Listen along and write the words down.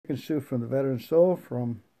chicken soup from the veteran soul,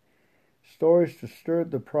 from stories to stir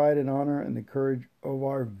the pride and honor and the courage of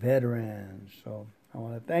our veterans. So I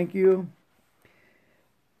want to thank you.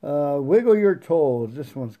 Wiggle Your Toes,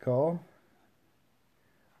 this one's called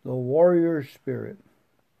The Warrior Spirit.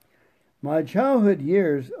 My childhood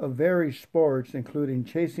years of varied sports, including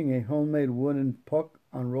chasing a homemade wooden puck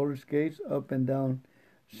on roller skates up and down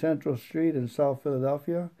Central Street in South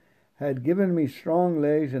Philadelphia, had given me strong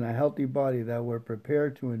legs and a healthy body that were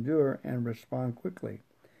prepared to endure and respond quickly.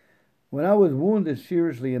 When I was wounded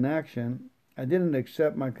seriously in action, I didn't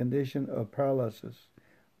accept my condition of paralysis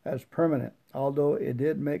as permanent, although it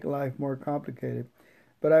did make life more complicated.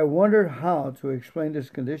 But I wondered how to explain this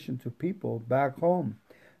condition to people back home,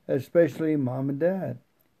 especially Mom and Dad,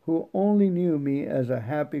 who only knew me as a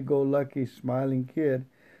happy-go-lucky, smiling kid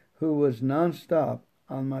who was nonstop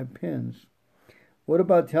on my pins. What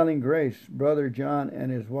about telling Grace, brother John,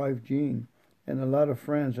 and his wife Jean, and a lot of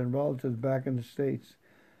friends and relatives back in the States?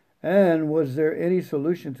 And was there any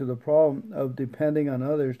solution to the problem of depending on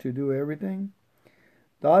others to do everything?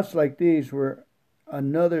 Thoughts like these were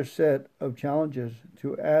another set of challenges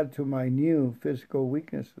to add to my new physical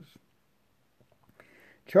weaknesses.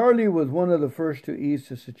 Charlie was one of the first to ease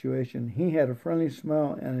the situation. He had a friendly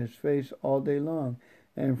smile on his face all day long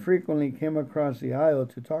and frequently came across the aisle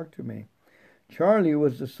to talk to me. Charlie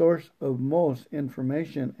was the source of most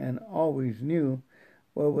information and always knew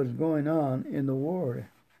what was going on in the ward.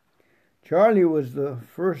 Charlie was the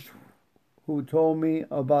first who told me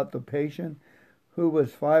about the patient who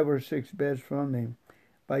was 5 or 6 beds from me.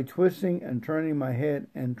 By twisting and turning my head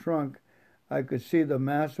and trunk, I could see the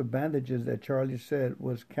mass of bandages that Charlie said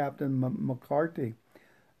was Captain McCarthy.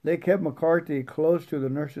 They kept McCarthy close to the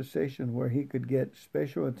nurse's station where he could get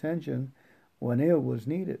special attention when it was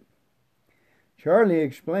needed. Charlie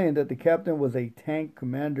explained that the captain was a tank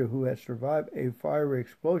commander who had survived a fire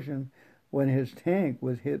explosion when his tank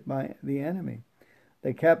was hit by the enemy.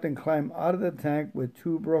 The captain climbed out of the tank with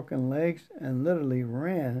 2 broken legs and literally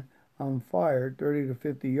ran on fire 30 to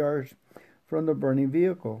 50 yards from the burning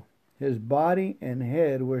vehicle. His body and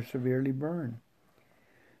head were severely burned.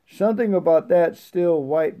 Something about that still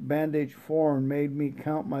white bandaged form made me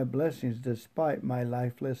count my blessings despite my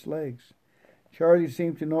lifeless legs. Charlie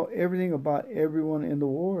seemed to know everything about everyone in the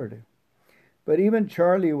ward. But even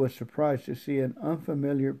Charlie was surprised to see an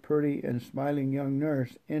unfamiliar, pretty, and smiling young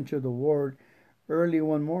nurse enter the ward early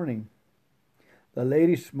one morning. The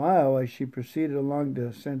lady smiled as she proceeded along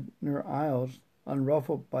the center aisles,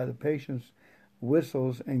 unruffled by the patients'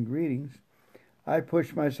 whistles and greetings. I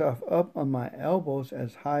pushed myself up on my elbows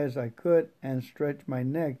as high as I could and stretched my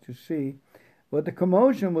neck to see what the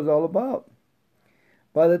commotion was all about.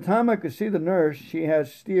 By the time I could see the nurse, she had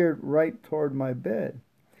steered right toward my bed.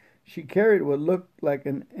 She carried what looked like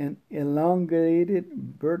an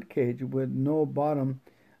elongated birdcage with no bottom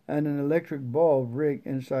and an electric bulb rigged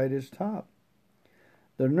inside its top.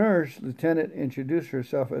 The nurse lieutenant introduced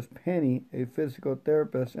herself as Penny, a physical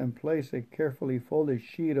therapist, and placed a carefully folded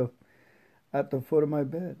sheet at the foot of my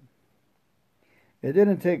bed. It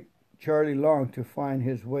didn't take Charlie long to find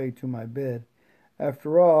his way to my bed.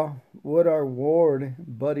 After all, what are ward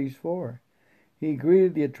buddies for? He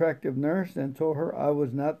greeted the attractive nurse and told her I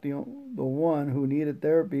was not the one who needed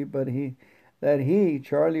therapy, but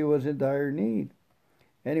Charlie, was in dire need.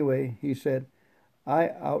 Anyway, he said, I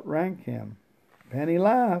outranked him. Penny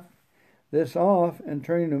laughed this off and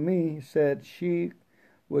turning to me said she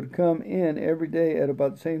would come in every day at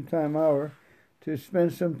about the same time hour to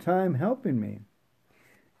spend some time helping me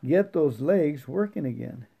get those legs working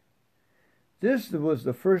again. This was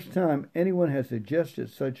the first time anyone had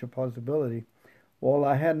suggested such a possibility. While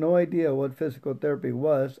I had no idea what physical therapy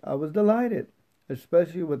was, I was delighted,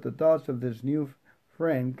 especially with the thoughts of this new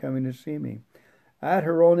friend coming to see me. At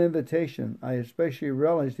her own invitation, I especially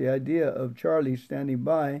relished the idea of Charlie standing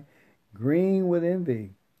by, green with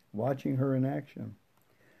envy, watching her in action.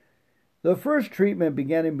 The first treatment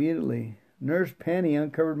began immediately. Nurse Penny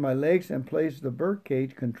uncovered my legs and placed the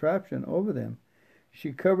birdcage contraption over them.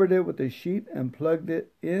 She covered it with a sheet and plugged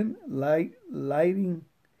it in, lighting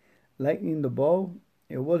the bulb.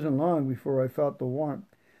 It wasn't long before I felt the warmth.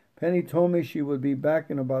 Penny told me she would be back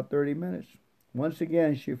in about 30 minutes. Once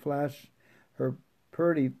again, she flashed her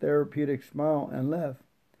pretty therapeutic smile and left.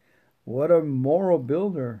 What a moral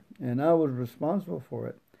builder, and I was responsible for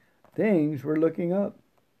it. Things were looking up.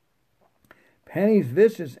 Penny's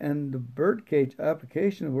visits and the birdcage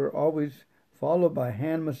application were always followed by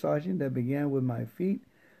hand massaging that began with my feet,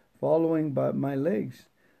 following by my legs.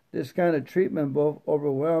 This kind of treatment both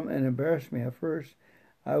overwhelmed and embarrassed me at first.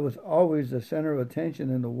 I was always the center of attention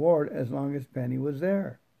in the ward as long as Penny was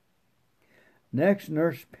there. Next,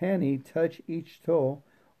 Nurse Penny touched each toe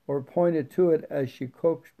or pointed to it as she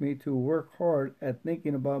coaxed me to work hard at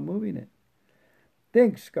thinking about moving it.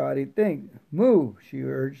 Think, Scotty, think. Move, she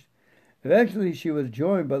urged. Eventually, she was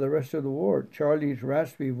joined by the rest of the ward. Charlie's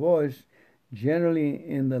raspy voice, generally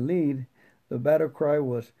in the lead, the battle cry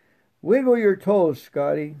was, "Wiggle your toes,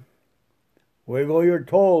 Scotty." "Wiggle your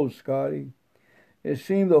toes, Scotty." It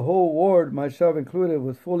seemed the whole ward, myself included,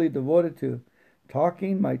 was fully devoted to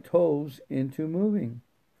talking my toes into moving.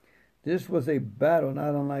 This was a battle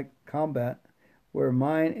not unlike combat, where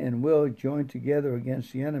mind and will joined together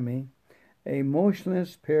against the enemy, a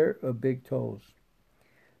motionless pair of big toes.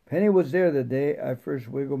 Penny was there the day I first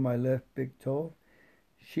wiggled my left big toe.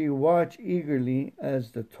 She watched eagerly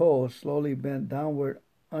as the toe slowly bent downward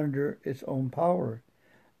under its own power,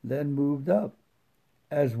 then moved up.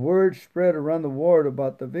 As word spread around the ward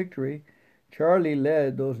about the victory, Charlie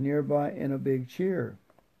led those nearby in a big cheer.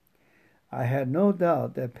 I had no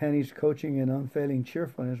doubt that Penny's coaching and unfailing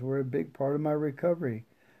cheerfulness were a big part of my recovery.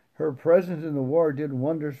 Her presence in the ward did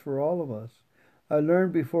wonders for all of us. I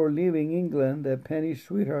learned before leaving England that Penny's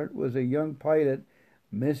sweetheart was a young pilot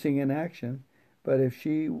missing in action, but if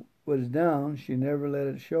she was down, she never let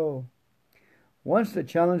it show. Once the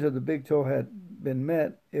challenge of the big toe had been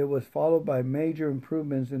met, it was followed by major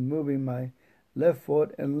improvements in moving my left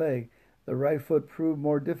foot and leg. The right foot proved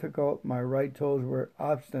more difficult. My right toes were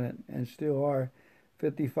obstinate and still are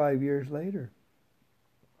 55 years later.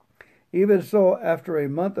 Even so, after a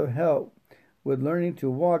month of help with learning to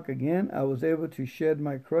walk again, I was able to shed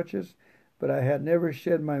my crutches, but I had never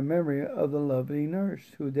shed my memory of the lovely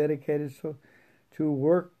nurse who dedicated to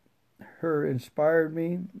work. Her inspired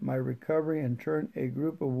me, my recovery, and turned a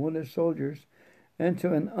group of wounded soldiers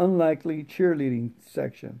into an unlikely cheerleading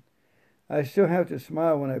section. I still have to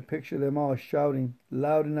smile when I picture them all shouting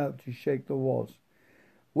loud enough to shake the walls.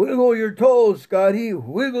 "Wiggle your toes, Scotty!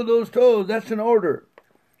 Wiggle those toes! That's an order!"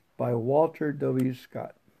 By Walter W.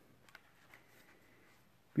 Scott.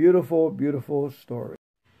 Beautiful, beautiful story.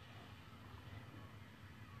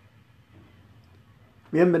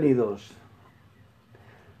 Bienvenidos.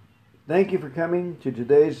 Thank you for coming to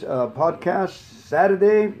today's podcast.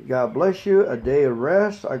 Saturday, God bless you, a day of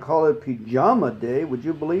rest. I call it Pajama Day. Would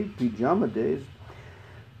you believe Pajama Days?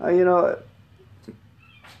 We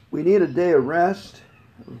need a day of rest,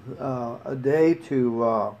 a day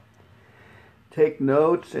to take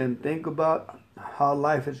notes and think about how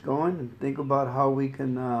life is going and think about how we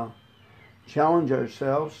can challenge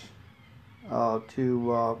ourselves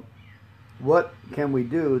to what can we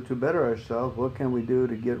do to better ourselves? What can we do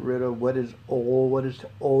to get rid of what is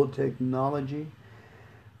old technology?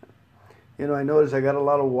 I notice I got a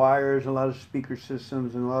lot of wires, a lot of speaker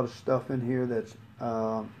systems, and a lot of stuff in here that's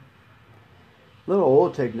little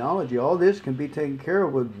old technology. All this can be taken care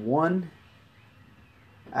of with one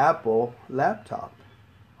Apple laptop.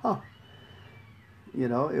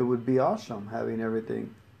 It would be awesome having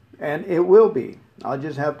everything. And it will be. I'll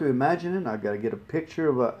just have to imagine it. I've got to get a picture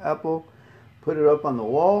of an Apple, put it up on the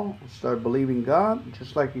wall, start believing God,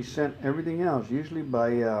 just like He sent everything else, usually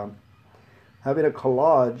by having a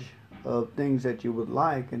collage of things that you would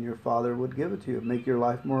like, and your Father would give it to you, make your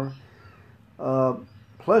life more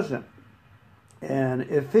pleasant and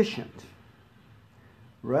efficient,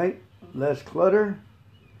 right? Less clutter,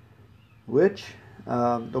 which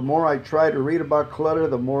the more I try to read about clutter,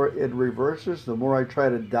 the more it reverses. The more I try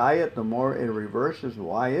to diet, the more it reverses.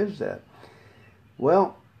 Why is that?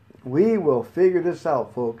 Well, we will figure this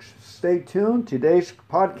out, folks. Stay tuned. Today's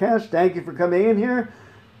podcast, thank you for coming in here.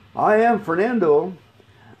 I am Fernando.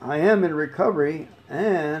 I am in recovery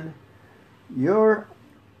and your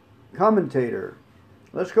commentator.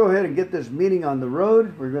 Let's go ahead and get this meeting on the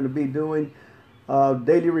road. We're going to be doing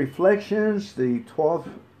daily reflections, the 12th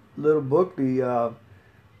little book, a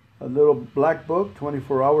little black book,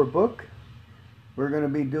 24-hour book. We're going to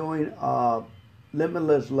be doing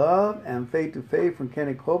Limitless Love and Faith to Faith from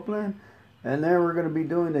Kenneth Copeland. And then we're going to be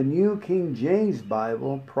doing the New King James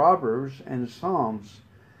Bible, Proverbs, and Psalms.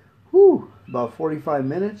 About 45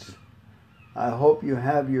 minutes. I hope you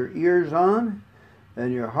have your ears on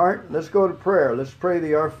and your heart. Let's go to prayer. Let's pray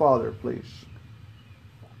the Our Father, please.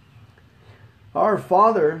 Our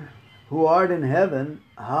Father, who art in heaven,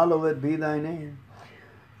 hallowed be thy name.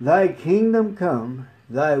 Thy kingdom come,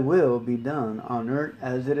 thy will be done on earth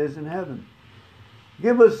as it is in heaven.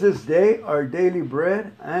 Give us this day our daily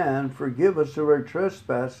bread, and forgive us of our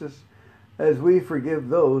trespasses, as we forgive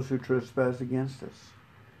those who trespass against us.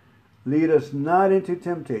 Lead us not into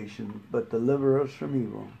temptation, but deliver us from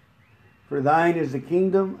evil. For thine is the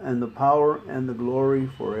kingdom, and the power, and the glory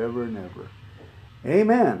forever and ever.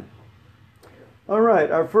 Amen. All right,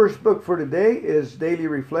 our first book for today is Daily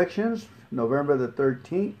Reflections, November the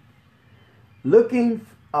 13th. Looking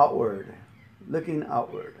outward,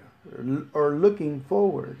 or looking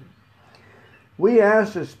forward. We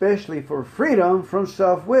ask especially for freedom from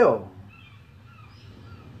self-will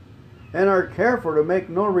and are careful to make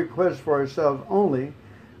no requests for ourselves only.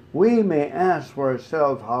 We may ask for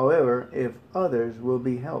ourselves, however, if others will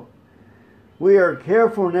be helped. We are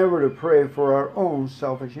careful never to pray for our own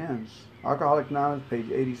selfish ends. Alcoholics Anonymous,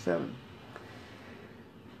 page 87.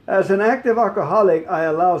 As an active alcoholic, I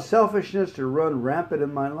allow selfishness to run rampant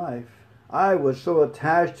in my life. I was so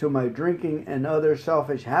attached to my drinking and other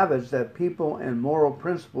selfish habits that people and moral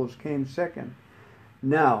principles came second.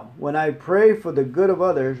 Now, when I pray for the good of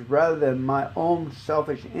others rather than my own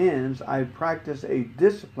selfish ends, I practice a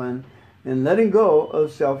discipline in letting go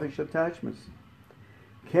of selfish attachments,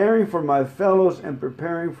 caring for my fellows and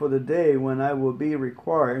preparing for the day when I will be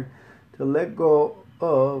required to let go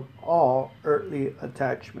of all earthly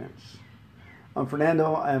attachments. I'm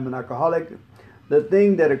Fernando. I am an alcoholic. The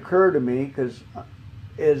thing that occurred to me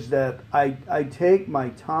is that I take my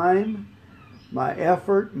time, my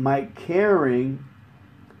effort, my caring,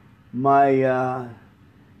 my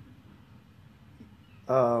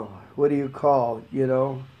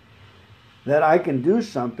that I can do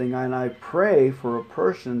something, and I pray for a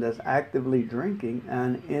person that's actively drinking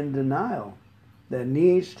and in denial, that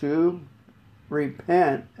needs to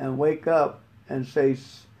repent and wake up and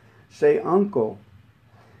say uncle.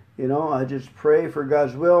 I just pray for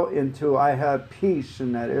God's will until I have peace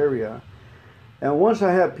in that area. And once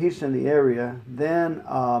I have peace in the area, then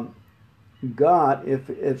God,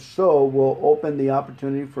 if so, will open the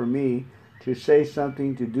opportunity for me to say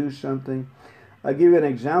something, to do something. I'll give you an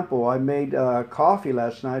example. I made coffee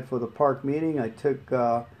last night for the park meeting. I took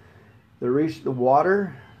the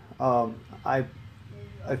water.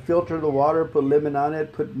 I filtered the water, put lemon on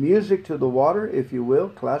it, put music to the water, if you will,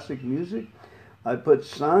 classic music. I put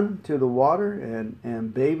sun to the water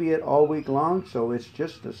and baby it all week long, so it's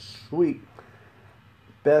just a sweet,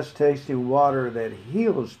 best tasting water that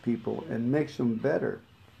heals people and makes them better.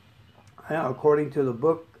 According to the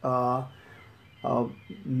book, The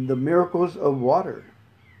Miracles of Water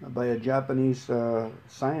by a Japanese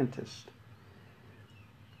scientist.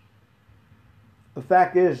 The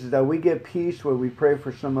fact is that we get peace when we pray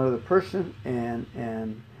for some other person, and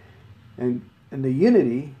the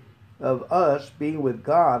unity of us being with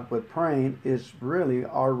God with praying is really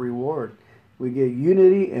our reward. We get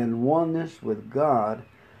unity and oneness with God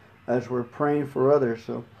as we're praying for others.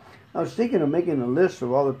 So I was thinking of making a list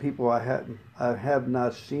of all the people I have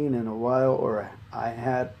not seen in a while, or I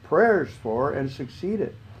had prayers for and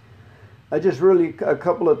succeeded. I just really, a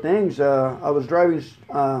couple of things. I was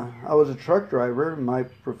a truck driver in my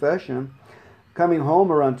profession. Coming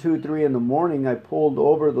home around 2, 3 in the morning, I pulled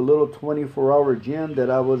over the little 24-hour gym that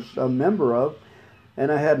I was a member of, and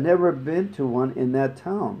I had never been to one in that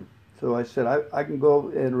town. So I said, I can go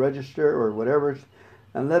and register or whatever,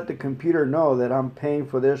 and let the computer know that I'm paying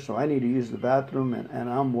for this, so I need to use the bathroom, and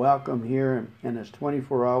I'm welcome here, and it's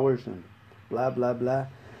 24 hours, and blah, blah, blah.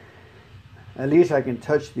 At least I can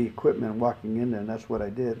touch the equipment walking in there, and that's what I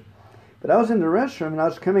did. But I was in the restroom, and I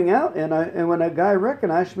was coming out, and when a guy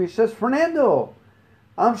recognized me, he says, "Fernando,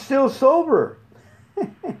 I'm still sober."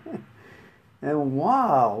 And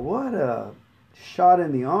wow, what a shot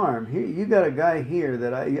in the arm. Here, you got a guy here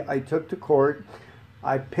that I took to court,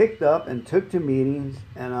 I picked up and took to meetings,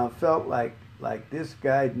 and I felt like this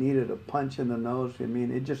guy needed a punch in the nose. I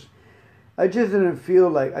mean, I just didn't feel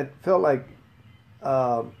like, I felt like,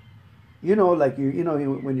 like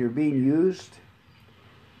when you're being used,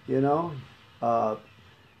 but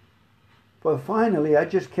finally I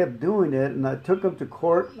just kept doing it, and I took him to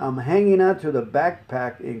court. I'm hanging out to the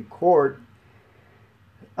backpack in court.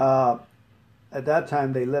 At that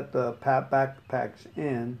time they let the backpacks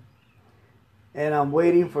in, and I'm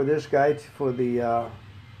waiting for this guy for the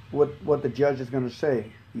what the judge is going to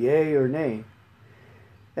say, yay or nay.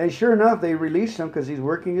 And sure enough, they released him because he's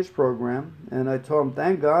working his program. And I told him,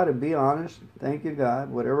 thank God, and be honest. Thank you, God.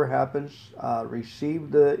 Whatever happens,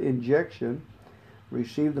 receive the injection,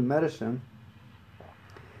 receive the medicine.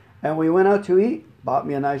 And we went out to eat. Bought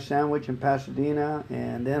me a nice sandwich in Pasadena.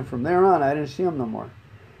 And then from there on, I didn't see him no more.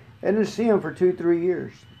 I didn't see him for 2-3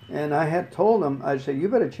 years. And I had told him, I said, you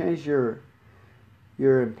better change your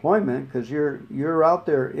employment, because you're out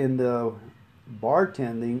there in the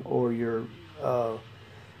bartending, or you're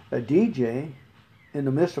a DJ in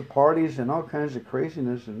the midst of parties and all kinds of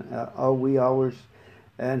craziness and all wee hours,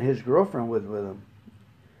 and his girlfriend was with him.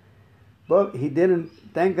 But he didn't,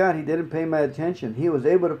 thank God he didn't pay my attention. He was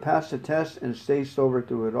able to pass the test and stay sober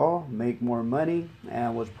through it all, make more money,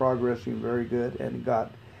 and was progressing very good, and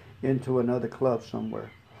got into another club somewhere.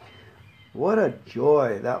 What a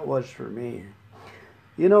joy that was for me.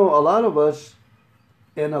 You know, a lot of us,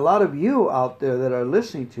 and a lot of you out there that are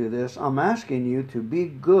listening to this, I'm asking you to be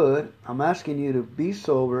good. I'm asking you to be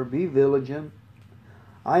sober, be vigilant.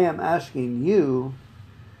 I am asking you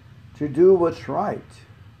to do what's right.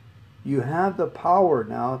 You have the power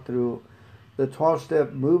now through the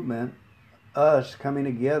 12-step movement, us coming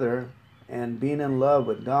together and being in love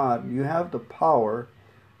with God. You have the power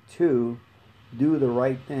to do the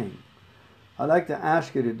right thing. I'd like to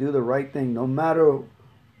ask you to do the right thing no matter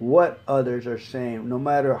what others are saying, no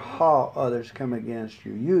matter how others come against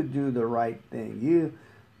you. You do the right thing. You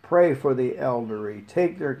pray for the elderly,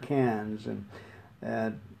 take their cans, and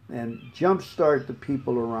jumpstart the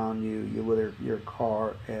people around you with your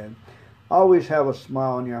car, and always have a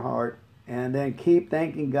smile on your heart, and then keep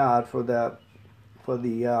thanking God for the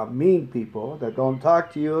mean people that don't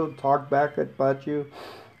talk to you, talk back about you.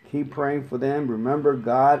 Keep praying for them. Remember,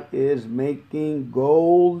 God is making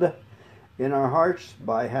gold in our hearts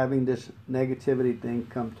by having this negativity thing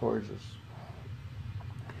come towards us.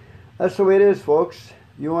 That's the way it is, folks.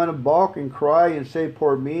 You want to balk and cry and say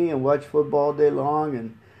poor me and watch football all day long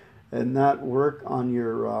and not work on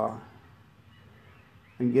your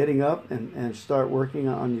and getting up and start working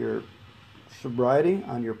on your sobriety,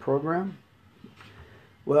 on your program.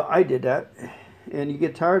 Well, I did that, and you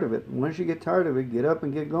get tired of it. Once you get tired of it, get up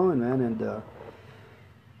and get going, man. And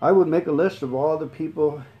I would make a list of all the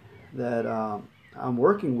people that I'm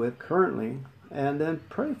working with currently, and then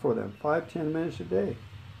pray for them 5-10 minutes a day.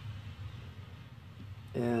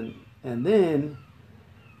 And then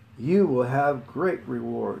you will have great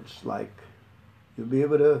rewards. Like you'll be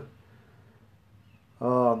able to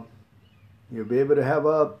have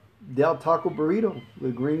a Del Taco burrito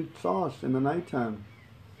with green sauce in the nighttime.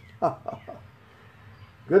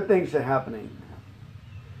 Good things are happening.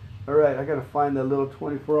 All right, I got to find that little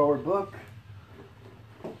 24-hour book.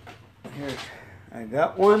 Here, I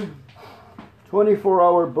got one.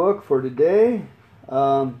 24-hour book for today.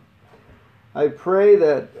 I pray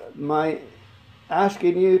that my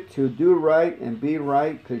asking you to do right and be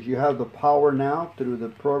right, because you have the power now through the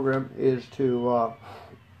program, is to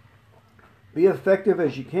be effective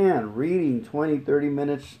as you can. Reading 20-30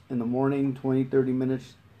 minutes in the morning, 20-30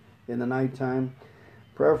 minutes in the nighttime,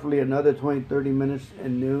 preferably another 20-30 minutes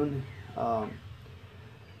in noon.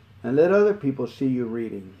 And let other people see you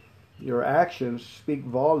reading. Your actions speak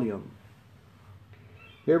volume.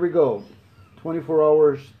 Here we go. 24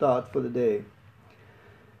 hours thought for the day.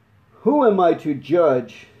 Who am I to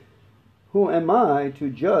judge? Who am I to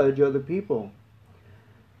judge other people?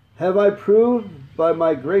 Have I proved by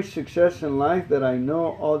my great success in life that I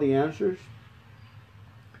know all the answers?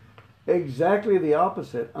 Exactly the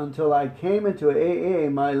opposite. Until I came into AA,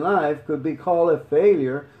 my life could be called a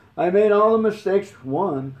failure. I made all the mistakes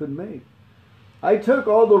one could make. I took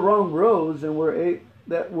all the wrong roads and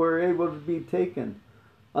that were able to be taken.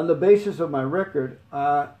 On the basis of my record,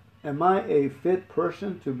 am I a fit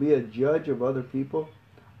person to be a judge of other people?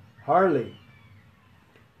 Hardly.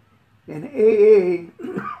 In AA,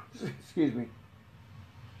 excuse me.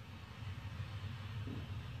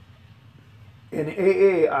 In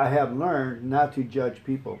AA, I have learned not to judge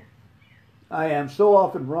people. I am so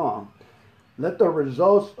often wrong. Let the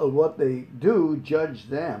results of what they do judge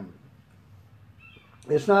them.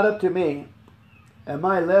 It's not up to me. Am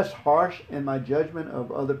I less harsh in my judgment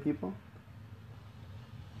of other people?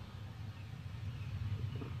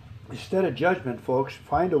 Instead of judgment, folks,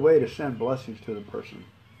 find a way to send blessings to the person.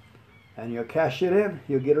 And you'll cash it in.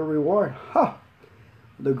 You'll get a reward. Ha!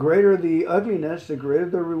 The greater the ugliness, the greater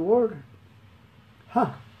the reward.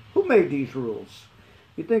 Huh? Who made these rules?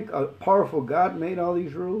 You think a powerful God made all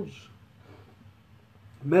these rules?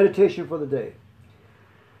 Meditation for the day.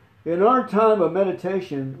 In our time of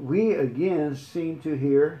meditation, we again seem to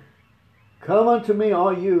hear, "Come unto me,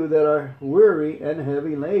 all you that are weary and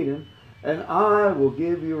heavy laden, and I will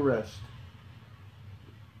give you rest."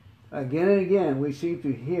 Again and again, we seem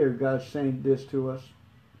to hear God saying this to us.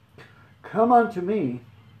 Come unto me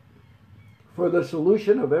for the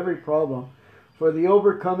solution of every problem, for the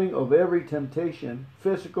overcoming of every temptation,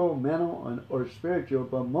 physical, mental, or spiritual,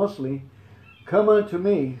 but mostly, come unto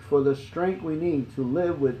me for the strength we need to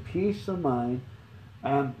live with peace of mind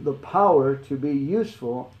and the power to be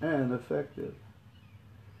useful and effective.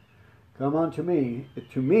 Come unto me.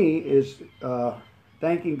 To me is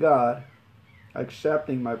thanking God,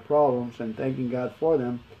 accepting my problems and thanking God for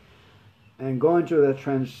them, and going through that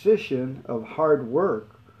transition of hard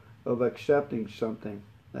work of accepting something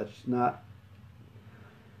that's not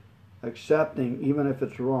accepting, even if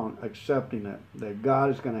it's wrong, accepting it, that God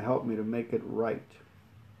is going to help me to make it right.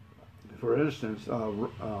 For instance,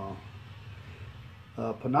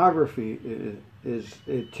 pornography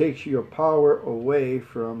it takes your power away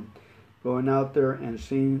from going out there and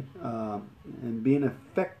seeing and being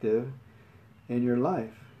effective in your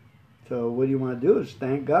life. So what you want to do is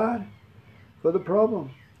thank God for the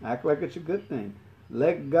problem. Act like it's a good thing.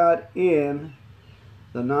 Let God in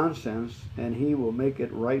the nonsense, and He will make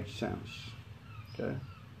it right sense. Okay?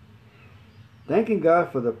 Thanking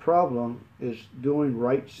God for the problem is doing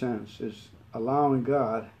right sense, is allowing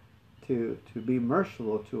God to be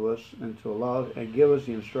merciful to us and to allow and give us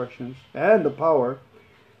the instructions and the power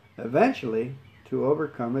eventually to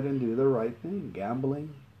overcome it and do the right thing.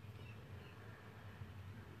 Gambling,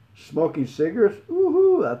 smoking cigarettes,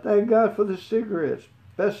 woohoo! I thank God for the cigarettes.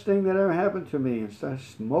 Best thing that ever happened to me. And so I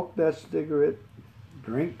smoke that cigarette,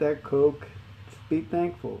 drink that Coke. Be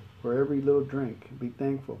thankful for every little drink. Be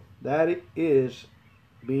thankful. That is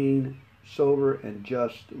being sober and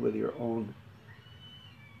just with your own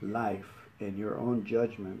life and your own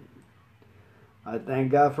judgment. I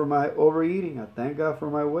thank God for my overeating. I thank God for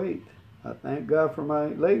my weight. I thank God for my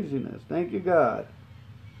laziness. Thank you, God.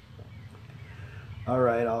 All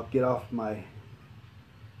right, I'll get off my...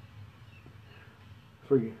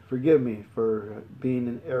 Forgive me for being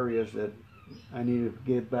in areas that I need to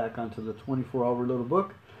get back onto the 24-hour little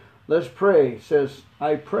book. Let's pray. It says,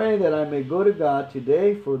 I pray that I may go to God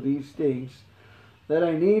today for these things that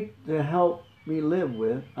I need to help me live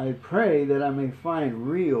with. I pray that I may find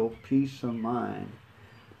real peace of mind.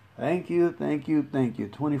 Thank you, thank you, thank you.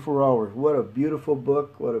 24 hours. What a beautiful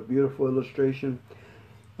book. What a beautiful illustration.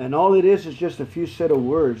 And all it is just a few set of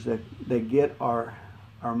words that get our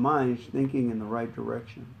minds thinking in the right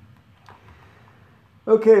direction.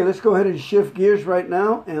 Okay, let's go ahead and shift gears right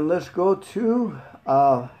now, and let's go to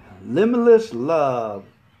limitless love.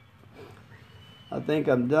 I think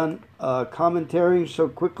I'm done commentating so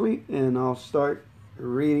quickly, and I'll start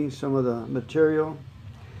reading some of the material.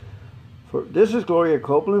 This is Gloria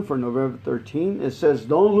Copeland for November 13. It says,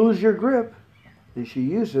 don't lose your grip. And she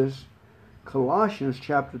uses Colossians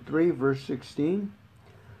chapter 3, verse 16.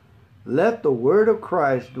 Let the word of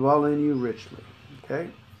Christ dwell in you richly. Okay?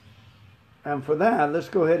 And for that, let's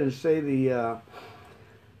go ahead and say the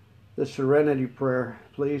serenity prayer,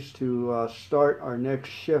 please, to start our next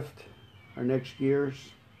shift, our next gears.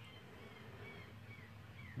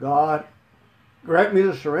 God, grant me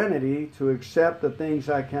the serenity to accept the things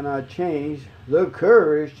I cannot change, the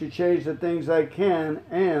courage to change the things I can,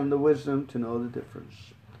 and the wisdom to know the difference.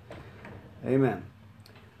 Amen.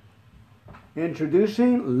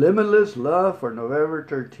 Introducing Limitless Love for November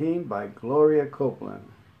 13 by Gloria Copeland.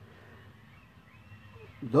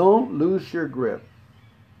 Don't lose your grip.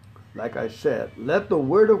 Like I said, let the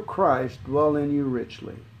word of Christ dwell in you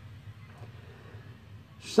richly.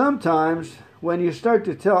 Sometimes when you start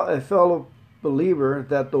to tell a fellow believer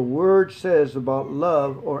that the word says about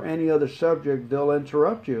love or any other subject, they'll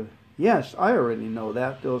interrupt you. Yes, I already know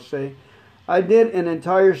that. They'll say, I did an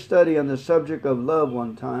entire study on the subject of love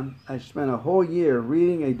one time. I spent a whole year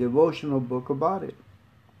reading a devotional book about it.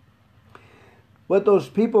 What those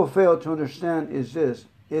people fail to understand is this.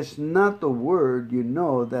 It's not the word you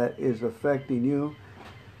know that is affecting you,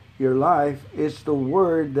 your life. It's the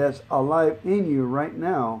word that's alive in you right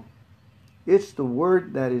now. It's the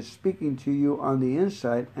word that is speaking to you on the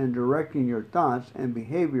inside and directing your thoughts and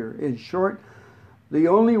behavior. In short, the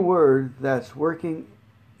only word that's working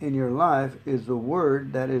in your life is the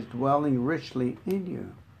word that is dwelling richly in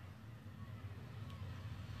you.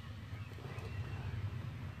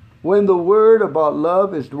 When the word about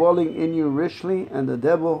love is dwelling in you richly and the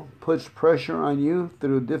devil puts pressure on you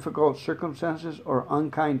through difficult circumstances or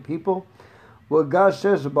unkind people, what God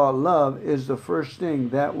says about love is the first thing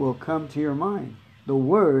that will come to your mind. The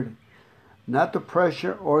word, not the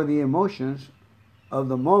pressure or the emotions of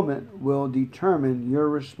the moment, will determine your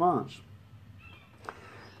response.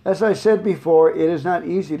 As I said before, it is not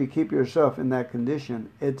easy to keep yourself in that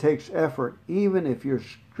condition. It takes effort, even if you're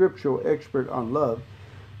scriptural expert on love.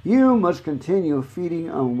 You must continue feeding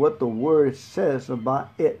on what the Word says about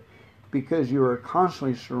it, because you are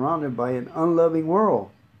constantly surrounded by an unloving world.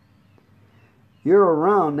 You're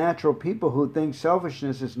around natural people who think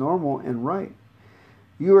selfishness is normal and right.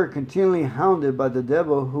 You are continually hounded by the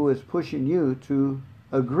devil, who is pushing you to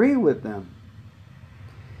agree with them.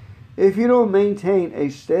 If you don't maintain a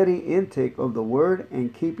steady intake of the Word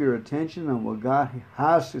and keep your attention on what God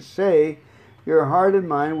has to say, your heart and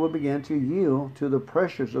mind will begin to yield to the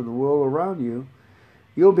pressures of the world around you,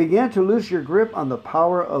 You'll begin to lose your grip on the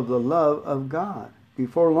power of the love of God.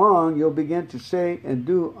 Before long, you'll begin to say and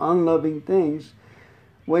do unloving things.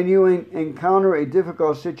 When you encounter a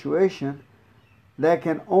difficult situation that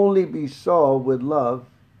can only be solved with love,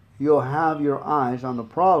 you'll have your eyes on the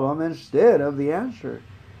problem instead of the answer.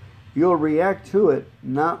 You'll react to it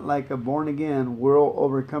not like a born-again,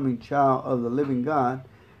 world-overcoming child of the living God,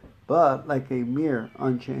 but like a mere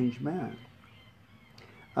unchanged man.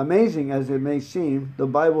 Amazing as it may seem, the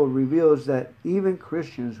Bible reveals that even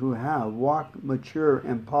Christians who have walked mature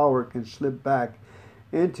in power can slip back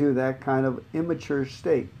into that kind of immature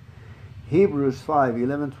state. Hebrews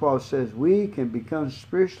 5:11-12 says, we can become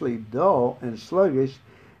spiritually dull and sluggish,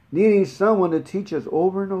 needing someone to teach us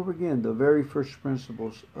over and over again the very first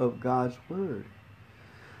principles of God's Word.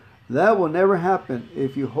 That will never happen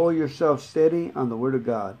if you hold yourself steady on the Word of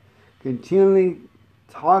God, continually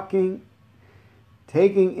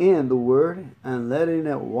taking in the Word and letting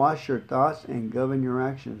it wash your thoughts and govern your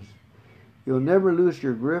actions. You'll never lose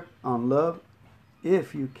your grip on love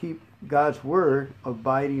if you keep God's Word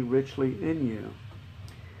abiding richly in you.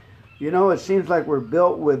 You know, it seems like we're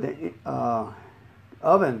built with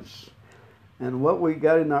ovens. And what we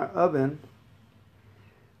got in our oven,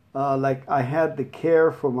 like I had the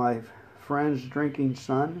care for my friend's drinking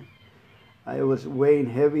son. It was weighing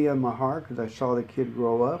heavy on my heart because I saw the kid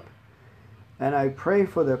grow up. And I prayed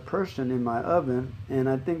for that person in my oven, and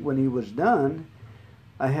I think when he was done,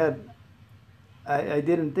 I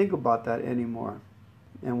didn't think about that anymore.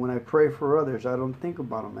 And when I pray for others, I don't think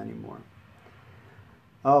about them anymore.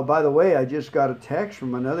 Oh, by the way, I just got a text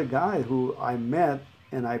from another guy who I met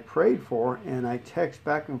and I prayed for, and I text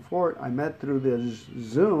back and forth. I met through the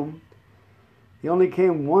Zoom. He only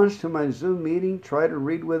came once to my Zoom meeting, tried to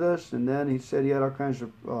read with us, and then he said he had all kinds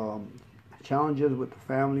of challenges with the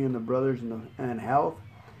family and the brothers and health.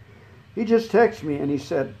 He just texted me and he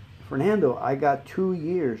said, Fernando, I got 2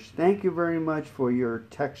 years. Thank you very much for your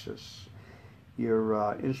Texas,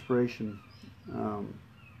 your inspiration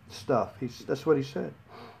stuff. That's what he said.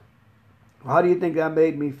 How do you think that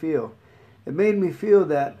made me feel? It made me feel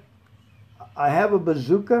that I have a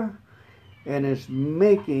bazooka and it's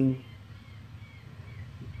making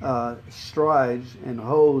strides and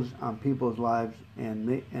holes on people's lives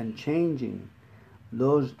and changing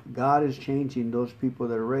those. God is changing those people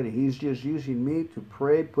that are ready. He's just using me to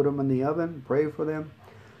pray, put them in the oven, pray for them,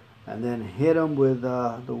 and then hit them with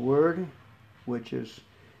the Word, which is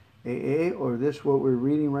AA, or this what we're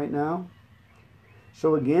reading right now.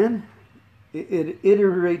 So again, it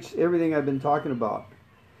iterates everything I've been talking about.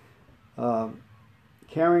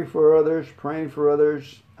 Caring for others, praying for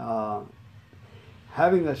others,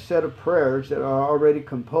 having a set of prayers that are already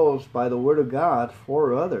composed by the Word of God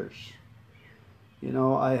for others. You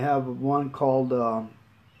know, I have one called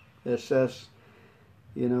that says,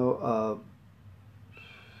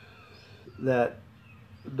 that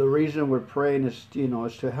the reason we're praying is,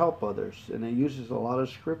 is to help others, and it uses a lot of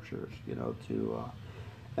scriptures,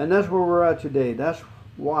 and that's where we're at today. That's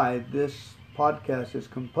why this podcast is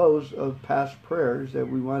composed of past prayers that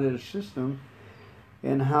we wanted a system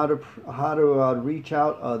and how to reach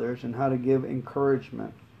out others and how to give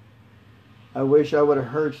encouragement. I wish I would have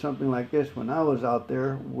heard something like this when I was out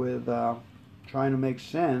there with trying to make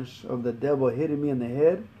sense of the devil hitting me in the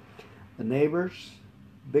head, the neighbors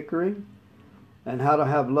bickering, and how to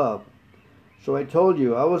have love. So I told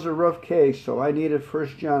you I was a rough case, so I needed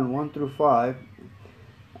 1 John 1-5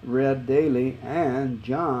 read daily, and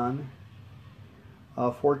John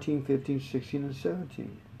 14, 15, 16, and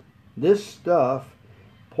 17. This stuff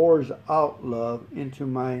pours out love into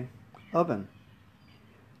my oven.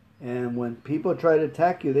 And when people try to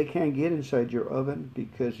attack you, they can't get inside your oven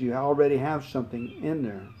because you already have something in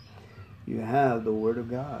there. You have the Word of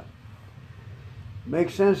God.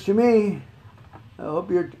 Makes sense to me.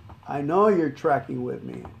 I know you're tracking with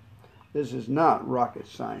me. This is not rocket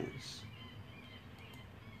science.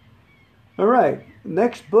 All right,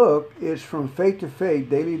 next book is from Faith to Faith,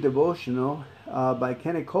 Daily Devotional by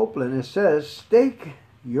Kenneth Copeland. It says, stake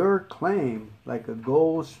your claim like a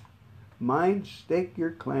gold's mine, stake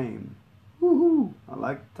your claim. Woohoo! I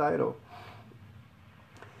like the title.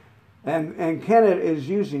 And Kenneth is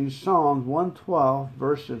using Psalm 112,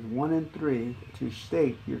 verses 1 and 3 to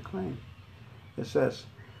stake your claim. It says,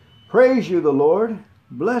 praise you, the Lord.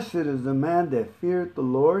 Blessed is the man that feareth the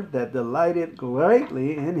Lord, that delighteth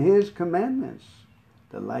greatly in his commandments.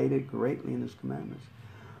 Delighted greatly in his commandments.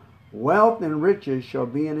 Wealth and riches shall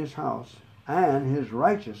be in his house, and his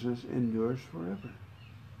righteousness endures forever.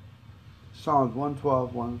 Psalms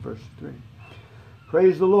 112, 1 verse 3.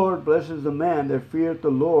 Praise the Lord. Blessed is the man that feareth the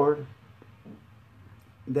Lord,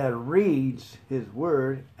 that reads his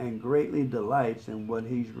word and greatly delights in what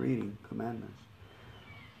he's reading, commandments.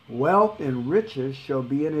 Wealth and riches shall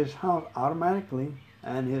be in his house automatically,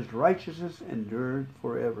 and his righteousness endured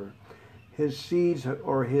forever. His seeds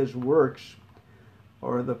or his works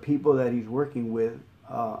or the people that he's working with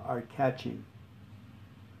are catching.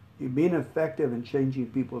 He's being effective in changing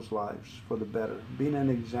people's lives for the better, being an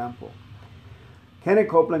example. Kenneth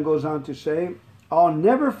Copeland goes on to say, I'll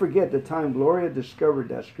never forget the time Gloria discovered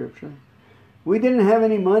that scripture. We didn't have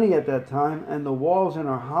any money at that time, and the walls in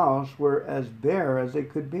our house were as bare as they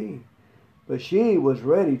could be. But she was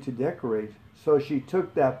ready to decorate, so she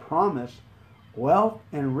took that promise, wealth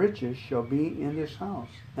and riches shall be in this house,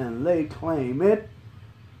 and laid claim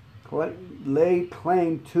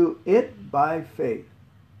to it by faith,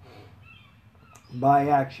 by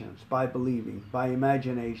actions, by believing, by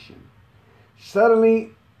imagination.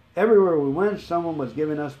 Suddenly, everywhere we went, someone was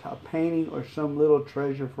giving us a painting or some little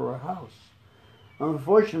treasure for our house.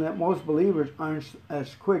 Unfortunately, most believers aren't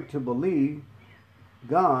as quick to believe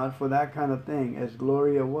God for that kind of thing as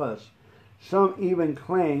Gloria was. Some even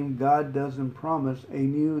claim God doesn't promise a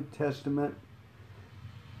New Testament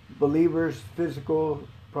believer's physical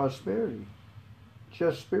prosperity,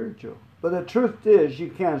 just spiritual. But the truth is,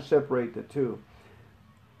 you can't separate the two.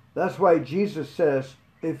 That's why Jesus says,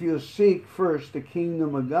 if you seek first the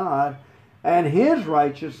kingdom of God and his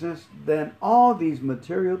righteousness, then all these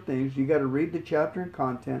material things, you got to read the chapter and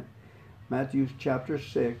content, Matthew chapter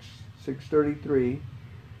 6, 6:33,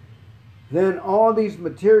 then all these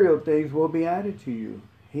material things will be added to you.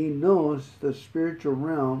 He knows the spiritual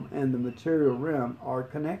realm and the material realm are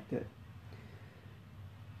connected.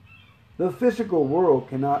 The physical world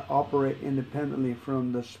cannot operate independently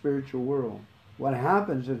from the spiritual world. What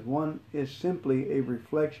happens is one is simply a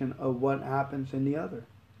reflection of what happens in the other.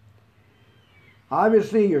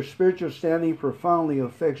 Obviously, your spiritual standing profoundly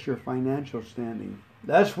affects your financial standing.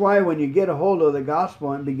 That's why when you get a hold of the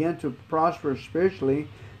gospel and begin to prosper spiritually,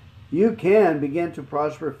 you can begin to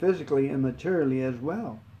prosper physically and materially as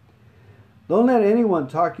well. Don't let anyone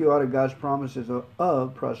talk you out of God's promises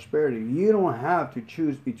of prosperity. You don't have to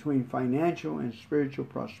choose between financial and spiritual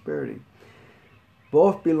prosperity.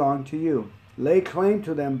 Both belong to you. Lay claim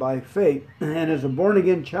to them by faith, and as a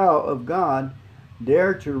born-again child of God,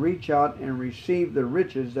 dare to reach out and receive the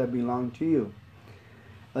riches that belong to you.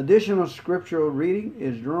 Additional scriptural reading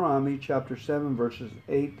is Deuteronomy chapter 7, verses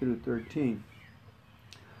 8 through 13.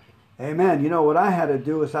 Amen. You know, what I had to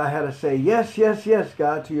do is I had to say, yes, yes, yes,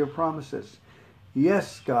 God, to your promises.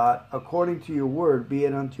 Yes, God, according to your word, be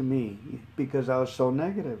it unto me. Because I was so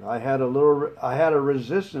negative. I had a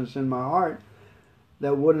resistance in my heart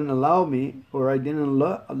that wouldn't allow me, or I didn't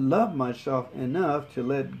love myself enough to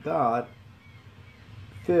let God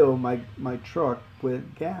fill my truck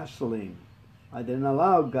with gasoline. I didn't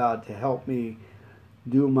allow God to help me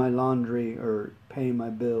do my laundry or pay my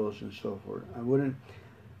bills and so forth.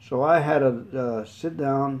 So I had to sit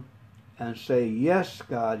down and say, yes,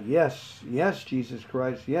 God, yes, yes, Jesus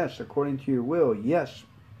Christ, yes, according to your will, yes.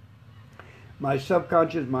 My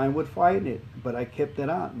subconscious mind would fight it, but I kept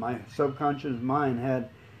it out. My subconscious mind had,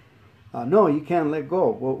 no, you can't let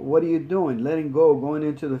go. Well, what are you doing? Letting go, going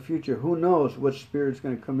into the future. Who knows what spirit's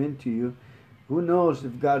going to come into you? Who knows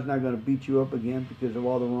if God's not going to beat you up again because of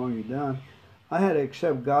all the wrong you've done? I had to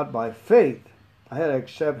accept God by faith. I had to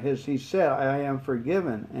accept he said, I am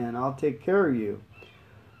forgiven and I'll take care of you.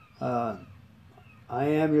 I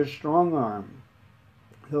am your strong arm.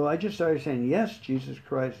 So I just started saying, yes, Jesus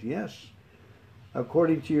Christ, yes.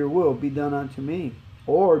 According to your will, be done unto me.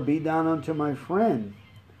 Or be done unto my friend.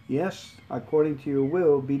 Yes, according to your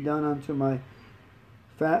will, be done unto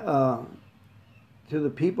to the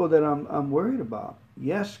people that I'm worried about.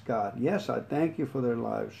 Yes, God. Yes, I thank you for their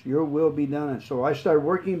lives. Your will be done. And so I started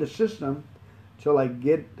working the system till I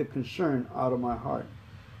get the concern out of my heart.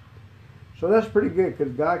 So that's pretty good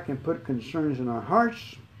because God can put concerns in our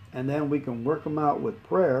hearts and then we can work them out with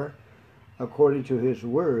prayer according to his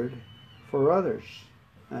word for others.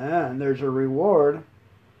 And there's a reward.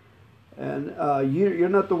 And you're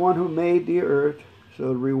not the one who made the earth.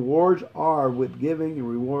 So rewards are with giving.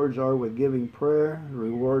 Rewards are with giving prayer.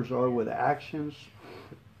 Rewards are with actions.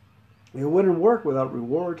 It wouldn't work without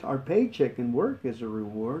rewards. Our paycheck and work is a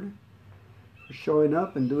reward for showing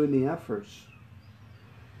up and doing the efforts.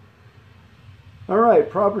 All right,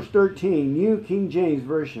 Proverbs 13, New King James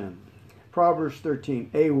Version. Proverbs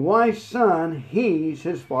 13. A wise son heeds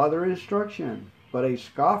his father's instruction, but a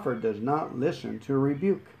scoffer does not listen to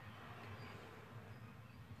rebuke.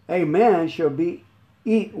 A man shall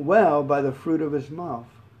eat well by the fruit of his mouth,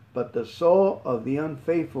 but the soul of the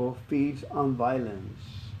unfaithful feeds on violence.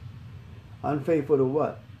 Unfaithful to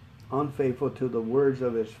what? Unfaithful to the words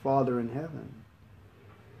of his Father in heaven.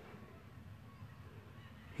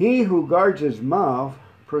 He who guards his mouth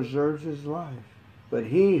preserves his life, but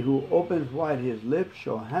he who opens wide his lips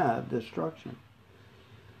shall have destruction.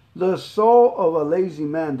 The soul of a lazy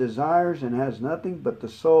man desires and has nothing, but the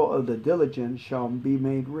soul of the diligent shall be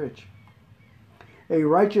made rich. A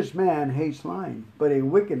righteous man hates lying, but a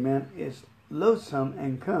wicked man is loathsome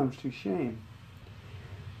and comes to shame.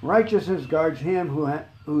 Righteousness guards him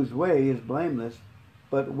whose way is blameless,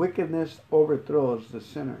 but wickedness overthrows the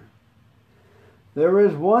sinner. There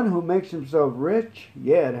is one who makes himself rich,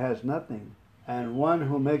 yet has nothing, and one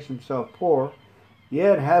who makes himself poor,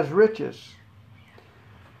 yet has riches.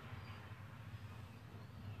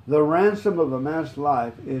 The ransom of a man's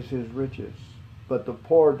life is his riches, but the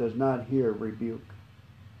poor does not hear rebuke.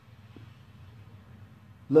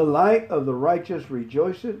 The light of the righteous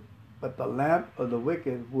rejoiceth, but the lamp of the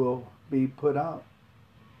wicked will be put out.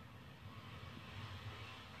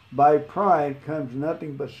 By pride comes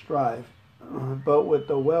nothing but strife, but with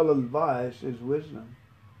the well-advised is wisdom.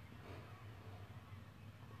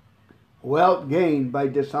 Wealth gained by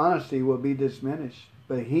dishonesty will be diminished,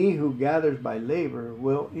 but he who gathers by labor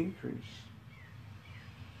will increase.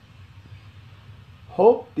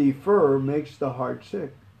 Hope deferred makes the heart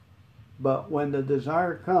sick, but when the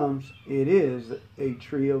desire comes, it is a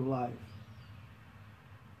tree of life.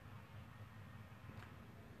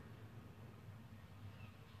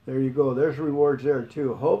 There you go. There's rewards there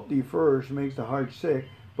too. Hope defers makes the heart sick,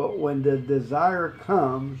 but when the desire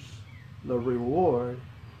comes, the reward,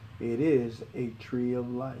 it is a tree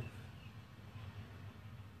of life.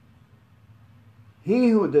 He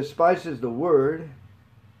who despises the word,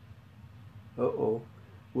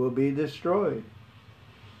 will be destroyed.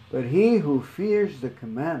 But he who fears the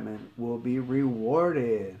commandment will be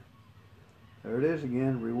rewarded. There it is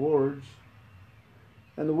again, rewards.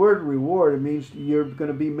 And the word reward, it means you're going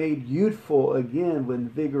to be made youthful again with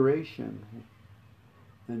invigoration,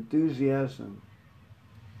 enthusiasm,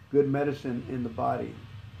 good medicine in the body.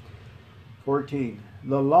 14.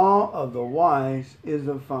 The law of the wise is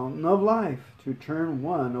the fountain of life, to turn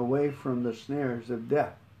one away from the snares of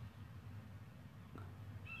death.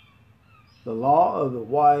 The law of the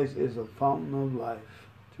wise is a fountain of life,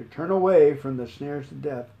 to turn away from the snares of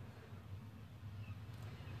death.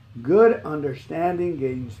 Good understanding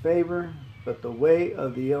gains favor, but the way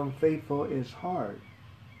of the unfaithful is hard.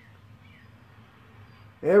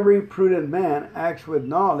 Every prudent man acts with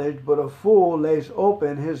knowledge, but a fool lays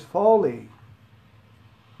open his folly.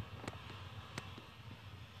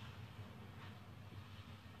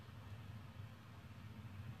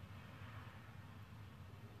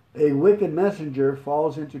 A wicked messenger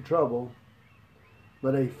falls into trouble,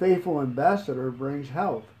 but a faithful ambassador brings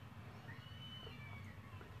health.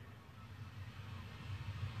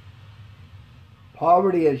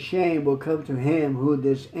 Poverty and shame will come to him who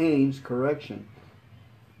disdains correction,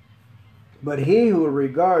 but he who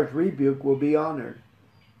regards rebuke will be honored.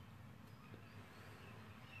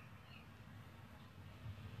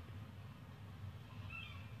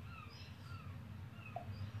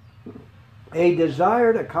 A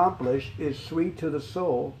desire accomplished is sweet to the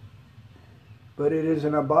soul, but it is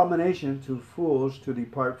an abomination to fools to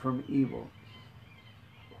depart from evil.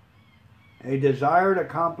 A desire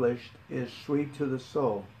accomplished is sweet to the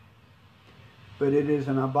soul, but it is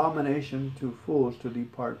an abomination to fools to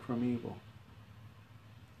depart from evil.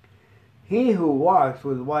 He who walks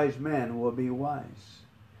with wise men will be wise,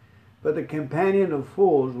 but the companion of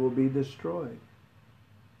fools will be destroyed.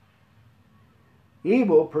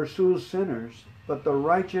 Evil pursues sinners, but the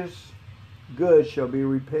righteous good shall be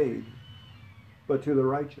repaid, but to the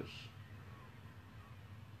righteous.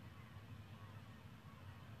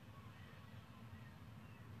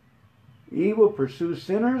 Evil pursues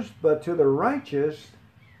sinners, but to the righteous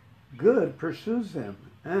good pursues them,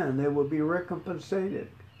 and they will be compensated.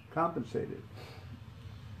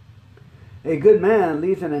 A good man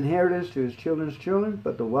leaves an inheritance to his children's children,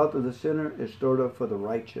 but the wealth of the sinner is stored up for the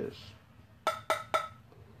righteous.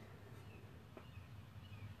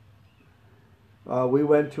 We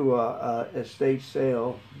went to a estate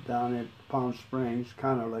sale down at Palm Springs,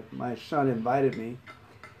 kind of like my son invited me,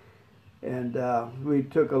 and we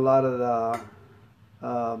took a lot of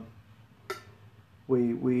the.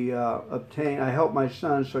 We obtained. I helped my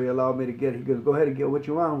son, so he allowed me to get. He goes, "Go ahead and get what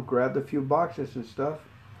you want." Grabbed a few boxes and stuff,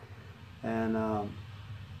 and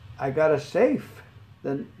I got a safe.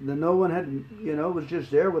 Then no one had, it was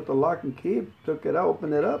just there with the lock and key. Took it out,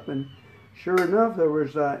 opened it up, and sure enough, there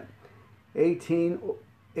was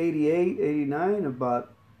 1888, 89,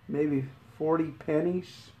 about maybe 40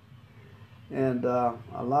 pennies and a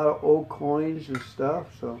lot of old coins and stuff.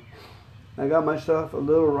 So I got myself a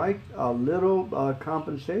little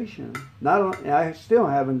compensation. Not only, I still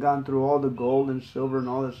haven't gone through all the gold and silver and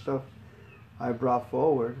all this stuff I brought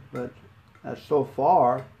forward, but so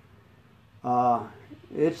far,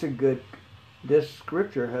 it's a good. This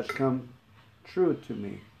scripture has come true to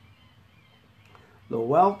me. The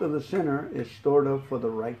wealth of the sinner is stored up for the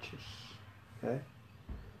righteous. Okay.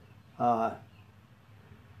 I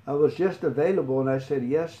was just available, and I said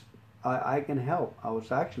yes. I can help. I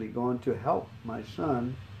was actually going to help my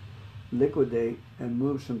son liquidate and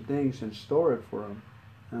move some things and store it for him.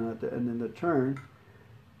 And in the turn,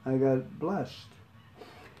 I got blessed.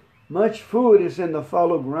 Much food is in the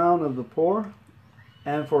fallow ground of the poor,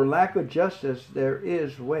 and for lack of justice there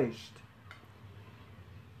is waste.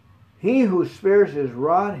 He who spares his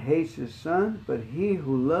rod hates his son, but he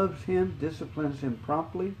who loves him disciplines him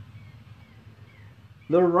promptly.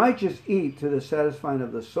 The righteous eat to the satisfying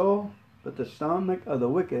of the soul, but the stomach of the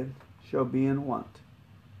wicked shall be in want.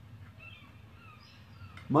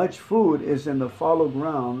 Much food is in the fallow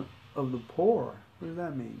ground of the poor. What does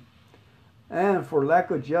that mean? And for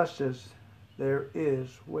lack of justice, there is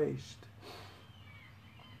waste.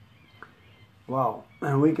 Wow.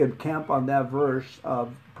 And we could camp on that verse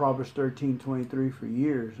of Proverbs 13:23 for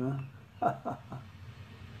years, huh?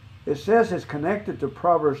 It says it's connected to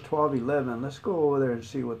Proverbs 12:11. Let's go over there and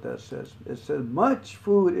see what that says. It says, much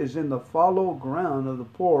food is in the fallow ground of the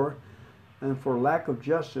poor, and for lack of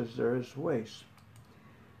justice there is waste.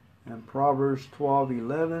 And Proverbs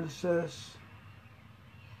 12:11 says,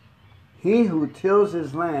 he who tills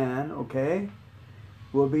his land, okay,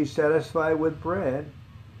 will be satisfied with bread,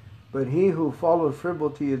 but he who follows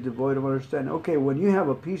frivolity is devoid of understanding. Okay, when you have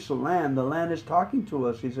a piece of land, the land is talking to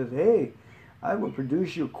us. He says, hey, I will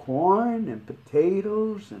produce you corn and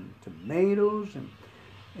potatoes and tomatoes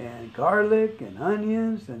and garlic and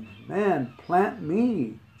onions, and man, plant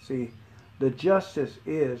me. See, the justice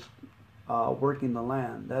is working the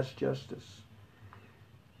land. That's justice.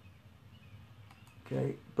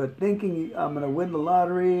 Okay, but thinking I'm going to win the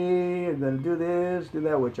lottery, I'm going to do this, do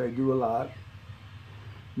that, which I do a lot.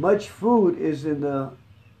 Much food is in the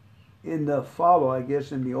fallow, I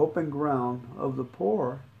guess, in the open ground of the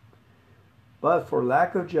poor. But for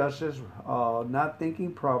lack of justice, not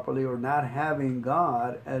thinking properly, or not having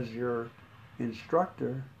God as your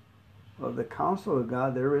instructor of the counsel of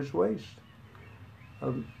God, there is waste.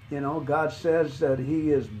 God says that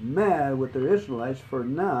he is mad with the Israelites for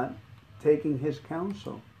not taking his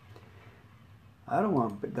counsel. I don't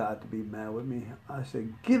want God to be mad with me. I say,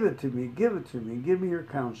 give it to me, give it to me, give me your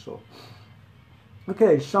counsel.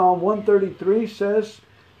 Okay, Psalm 133 says,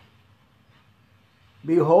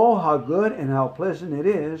 behold, how good and how pleasant it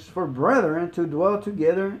is for brethren to dwell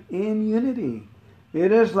together in unity.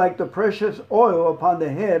 It is like the precious oil upon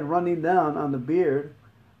the head running down on the beard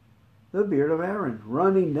of Aaron,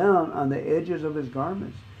 running down on the edges of his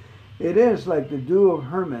garments. It is like the dew of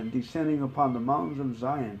Hermon descending upon the mountains of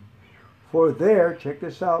Zion. For there, check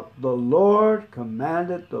this out, the Lord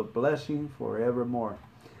commanded the blessing forevermore.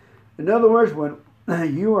 In other words, when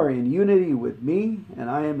you are in unity with me, and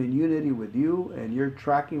I am in unity with you, and you're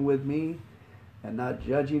tracking with me and not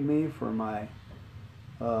judging me for my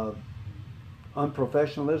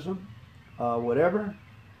unprofessionalism, whatever,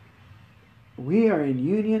 we are in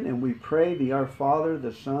union, and we pray the Our Father,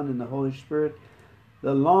 the Son, and the Holy Spirit,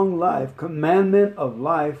 the long life, commandment of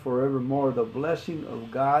life forevermore. The blessing of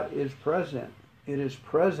God is present. It is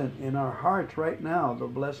present in our hearts right now, the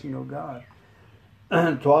blessing of God.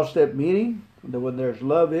 12-step meeting, when there's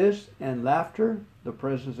love is and laughter, the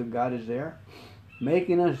presence of God is there,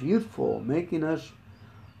 making us youthful, making us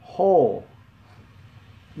whole.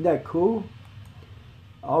 Isn't that cool?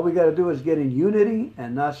 All we got to do is get in unity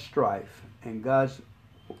and not strife. And God's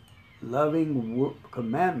loving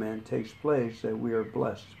commandment takes place that we are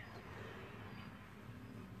blessed.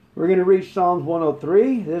 We're going to read Psalms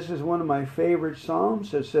 103. This is one of my favorite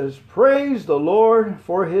psalms. It says, praise the Lord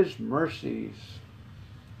for his mercies.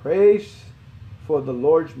 Praise for the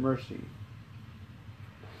Lord's mercy.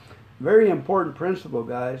 Very important principle,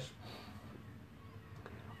 guys.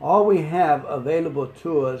 All we have available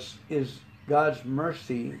to us is God's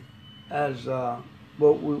mercy as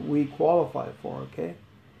what we qualify for, okay?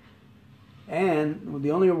 And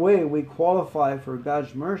the only way we qualify for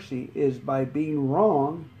God's mercy is by being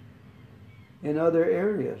wrong in other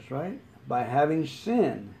areas, right? By having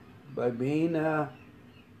sin, by being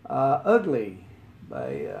ugly,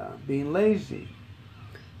 by being lazy.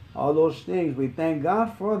 All those things, we thank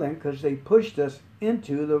God for them because they pushed us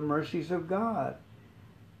into the mercies of God.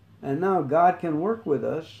 And now God can work with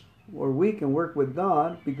us where we can work with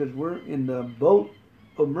God because we're in the boat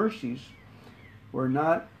of mercies. We're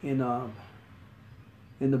not in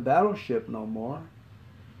the battleship no more.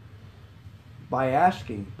 By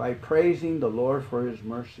asking, by praising the Lord for His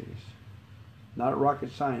mercies. Not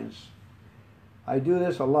rocket science. I do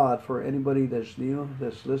this a lot for anybody that's new,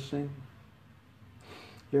 that's listening.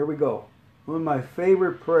 Here we go. One of my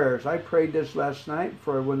favorite prayers. I prayed this last night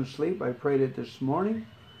before I went to sleep. I prayed it this morning.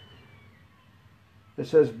 It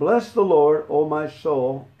says, "Bless the Lord, O my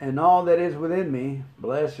soul, and all that is within me.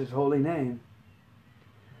 Bless His holy name.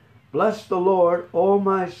 Bless the Lord, O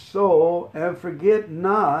my soul, and forget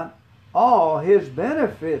not all His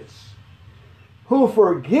benefits, who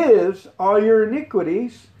forgives all your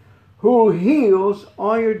iniquities, who heals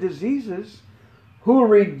all your diseases, who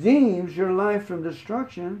redeems your life from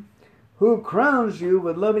destruction, who crowns you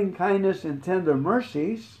with loving kindness and tender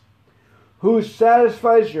mercies, who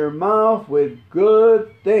satisfies your mouth with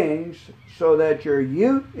good things, so that your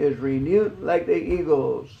youth is renewed like the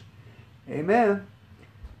eagles." Amen.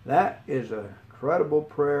 That is a incredible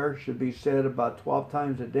prayer. Should be said about 12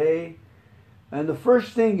 times a day. And the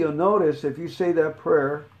first thing you'll notice if you say that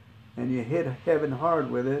prayer and you hit heaven hard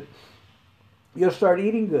with it, you'll start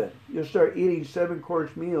eating good. You'll start eating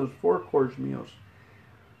 7-course meals, 4-course meals.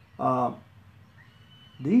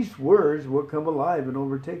 These words will come alive and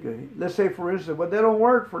overtake you. Let's say, for instance, well, they don't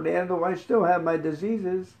work, Fernando. I still have my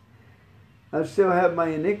diseases. I still have my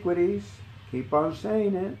iniquities. Keep on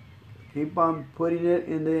saying it. Keep on putting it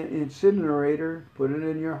in the incinerator. Put it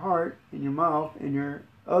in your heart, in your mouth, in your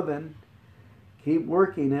oven. Keep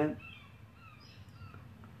working it.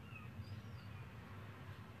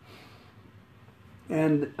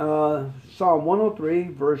 And Psalm 103,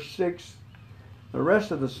 verse 6, the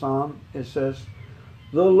rest of the psalm, it says,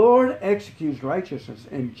 "The Lord executes righteousness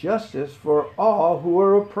and justice for all who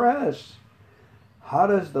are oppressed." How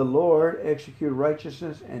does the Lord execute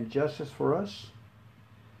righteousness and justice for us?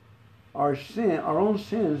 Our own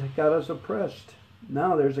sins got us oppressed.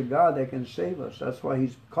 Now there's a God that can save us. That's why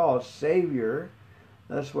He's called Savior.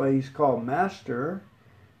 That's why He's called Master,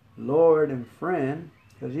 Lord, and Friend,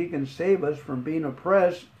 because He can save us from being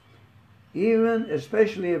oppressed, even,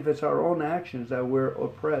 especially if it's our own actions that we're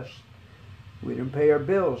oppressed. We didn't pay our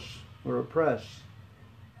bills, we're oppressed.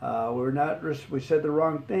 We said the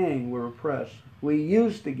wrong thing, we're oppressed. We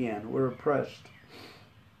used again, we're oppressed.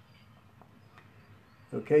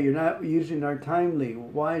 Okay, you're not using our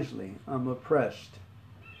time wisely, I'm oppressed.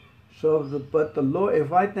 But the Lord,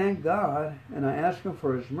 if I thank God and I ask Him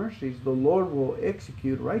for His mercies, the Lord will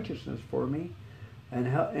execute righteousness for me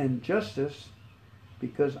and justice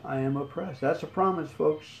because I am oppressed. That's a promise,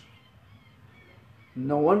 folks.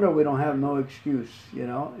 No wonder we don't have no excuse, you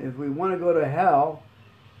know. If we want to go to hell,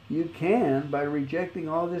 you can by rejecting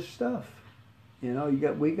all this stuff. You know,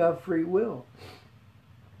 we got free will.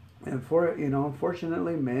 And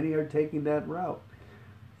unfortunately, many are taking that route.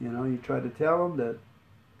 You know, you try to tell them that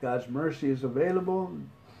God's mercy is available.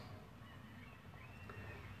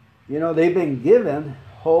 You know, they've been given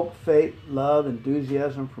hope, faith, love,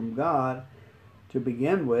 enthusiasm from God to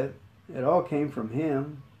begin with. It all came from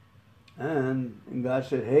Him. And God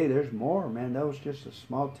said, hey, there's more, man. That was just a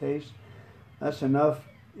small taste. That's enough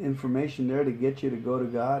information there to get you to go to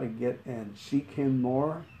God and seek Him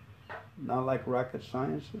more. Not like rocket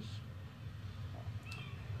sciences.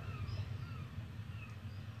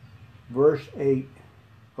 Verse 7.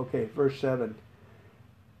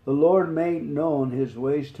 The Lord made known His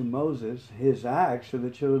ways to Moses, His acts to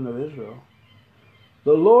the children of Israel.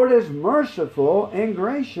 The Lord is merciful and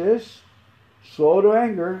gracious, slow to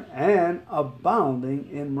anger, and abounding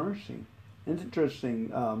in mercy.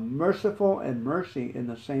 Interesting, merciful and mercy in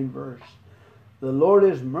the same verse. The Lord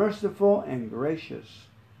is merciful and gracious,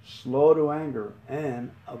 slow to anger, and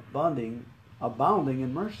abounding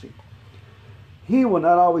in mercy. He will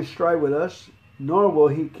not always strive with us, nor will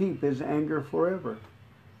He keep His anger forever.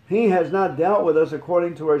 He has not dealt with us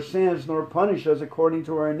according to our sins, nor punished us according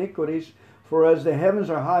to our iniquities. For as the heavens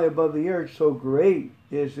are high above the earth, so great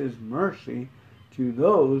is His mercy to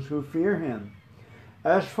those who fear Him.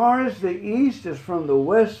 As far as the east is from the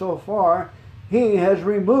west, so far He has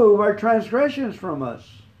removed our transgressions from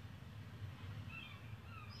us.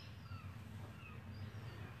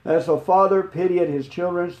 As the Father pitied His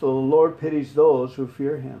children, so the Lord pities those who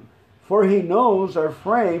fear Him. For He knows our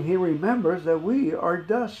frame, He remembers that we are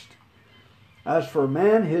dust. As for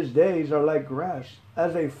man, his days are like grass.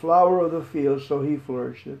 As a flower of the field, so he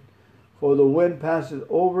flourisheth. For the wind passes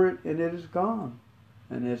over it, and it is gone,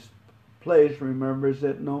 and its place remembers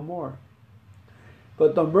it no more.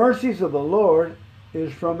 But the mercies of the Lord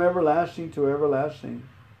is from everlasting to everlasting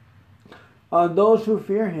on those who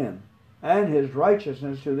fear him, and his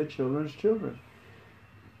righteousness to the children's children,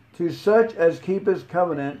 to such as keep his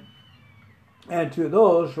covenant, and to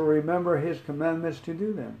those who remember his commandments to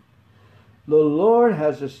do them. The Lord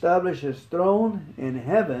has established his throne in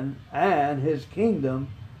heaven, and his kingdom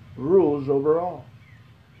rules over all.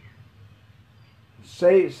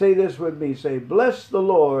 Say this with me. Say, bless the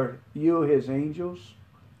Lord, you his angels,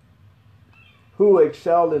 who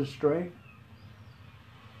excel in strength,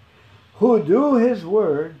 who do his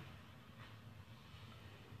word,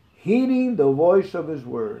 heeding the voice of his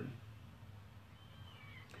word.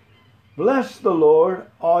 Bless the Lord,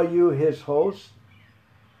 all you his hosts.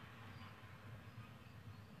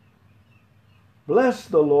 Bless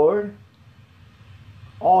the Lord,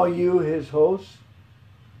 all you his hosts,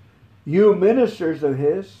 you ministers of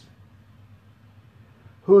his,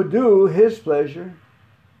 who do his pleasure.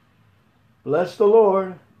 Bless the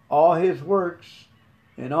Lord, all his works,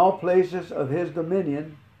 in all places of his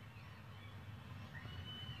dominion.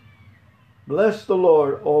 Bless the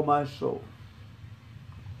Lord, O my soul.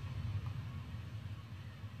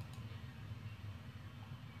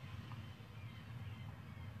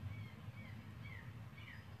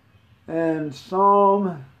 And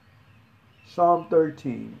Psalm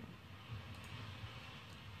 13.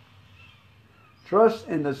 Trust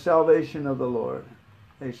in the salvation of the Lord.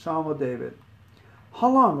 A Psalm of David. How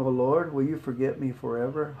long, O Lord, will you forget me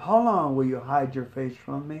forever? How long will you hide your face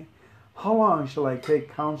from me? How long shall I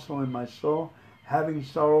take counsel in my soul, having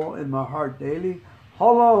sorrow in my heart daily?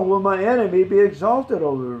 How long will my enemy be exalted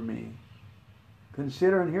over me?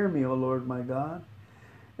 Consider and hear me, O Lord my God.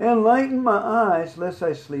 Enlighten my eyes, lest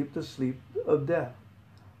I sleep the sleep of death.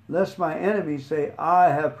 Lest my enemies say, I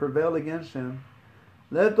have prevailed against him.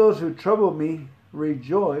 Let those who trouble me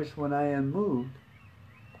rejoice when I am moved.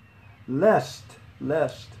 Lest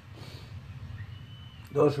those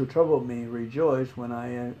who trouble me rejoice when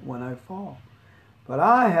I fall. But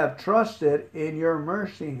I have trusted in your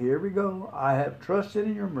mercy. Here we go. I have trusted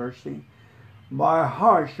in your mercy. My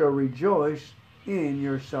heart shall rejoice in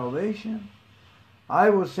your salvation. I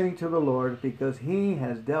will sing to the Lord because he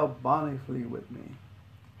has dealt bountifully with me.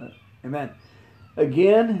 Amen.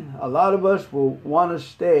 Again, a lot of us will want to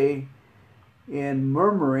stay in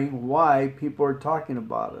murmuring why people are talking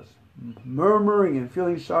about us. Murmuring and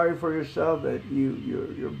feeling sorry for yourself that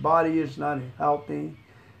your body is not healthy.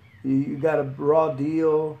 You got a raw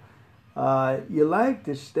deal. You like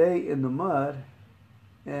to stay in the mud,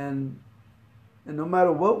 and no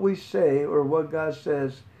matter what we say or what God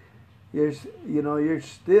says, you're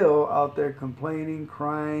still out there complaining,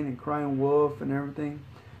 crying, and crying wolf and everything.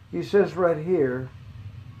 He says right here,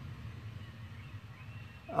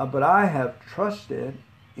 but I have trusted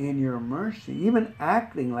in your mercy. Even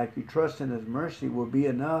acting like you trust in his mercy will be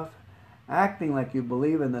enough. Acting like you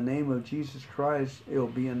believe in the name of Jesus Christ, it will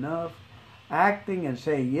be enough. Acting and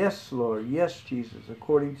saying, yes, Lord, yes, Jesus,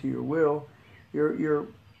 according to your will, you're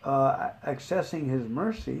accessing his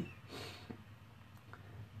mercy.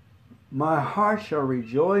 My heart shall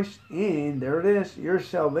rejoice in, there it is, your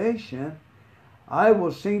salvation. I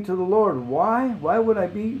will sing to the Lord. Why? Why would I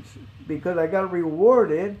be? Because I got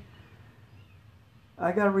rewarded.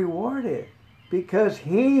 I got rewarded because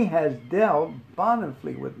he has dealt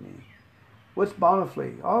bountifully with me. What's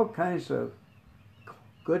bountifully? All kinds of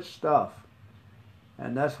good stuff.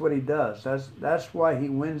 And that's what he does. That's why he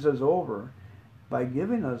wins us over, by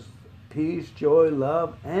giving us peace, joy,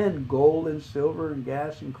 love, and gold and silver and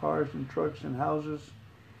gas and cars and trucks and houses.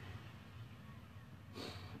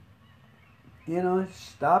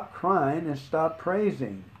 Stop crying and stop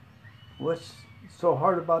praising. What's so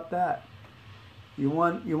hard about that? You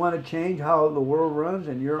want to change how the world runs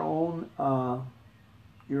and your own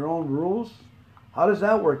rules? How is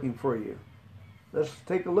that working for you? Let's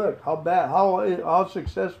take a look. How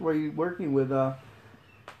successful are you working with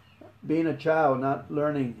being a child, not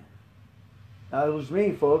learning? That was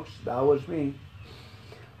me, folks. That was me.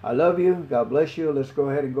 I love you. God bless you. Let's go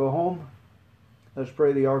ahead and go home. Let's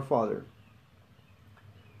pray the Our Father.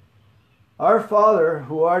 Our Father,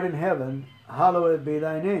 who art in heaven, hallowed be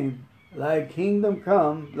thy name. Thy kingdom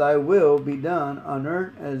come, thy will be done on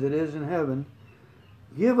earth as it is in heaven.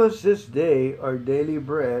 Give us this day our daily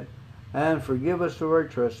bread, and forgive us of our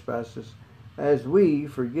trespasses, as we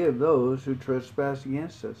forgive those who trespass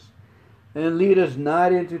against us. And lead us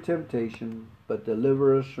not into temptation, but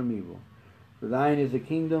deliver us from evil. For thine is the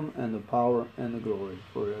kingdom, and the power, and the glory,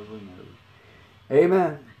 forever and ever.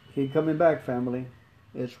 Amen. Keep coming back, family.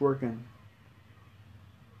 It's working.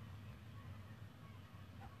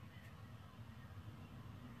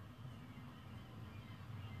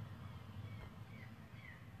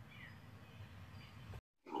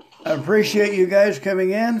 I appreciate you guys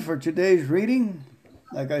coming in for today's reading.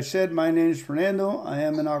 Like I said, my name is Fernando. I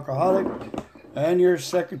am an alcoholic and your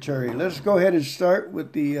secretary. Let's go ahead and start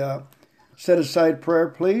with the set-aside prayer,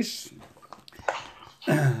 please.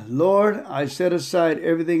 Lord, I set aside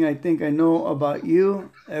everything I think I know about you,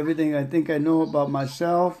 everything I think I know about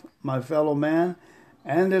myself, my fellow man,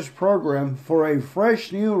 and this program for a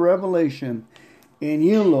fresh new revelation in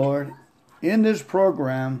you, Lord, in this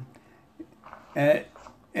program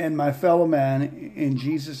and my fellow man, in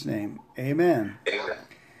Jesus' name. Amen. Amen.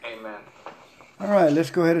 Amen. All right, let's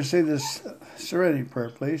go ahead and say this serenity prayer,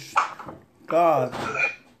 please. God,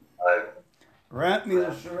 grant me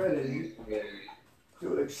the serenity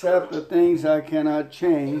to accept the things I cannot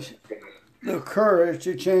change, the courage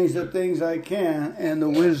to change the things I can, and the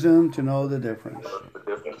wisdom to know the difference.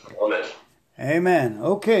 Amen. Amen.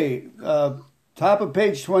 Okay, top of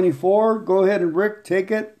page 24. Go ahead and Rick,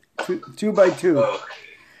 take it. Two by two.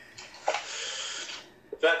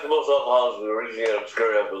 In fact, most alcoholics with originating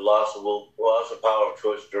obscurity have been lost the power of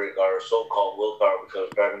choice to drink. Our so-called willpower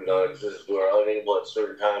becomes practically non-existent. We are unable at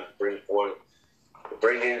certain times to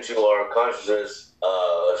bring into our consciousness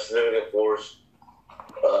a significant force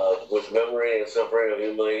with memory and suffering of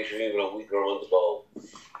humiliation, even a week or a month ago.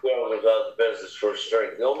 We are without the basis for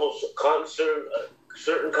strength. The almost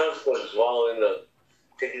certain consequences following the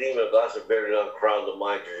taking even a glass of beer to not crowd the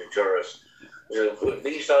mind to deter us. If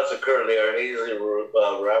these thoughts occur, they are easily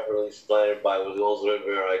rapidly supplanted by the old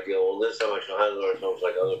living ideal. Well, this time I shall handle ourselves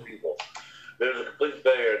like other people. There's a complete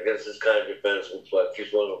failure against this kind of defense, which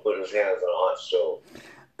keeps one from putting his hands on a hot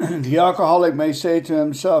stove. The alcoholic may say to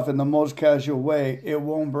himself in the most casual way, "It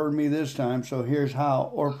won't burn me this time, so here's how."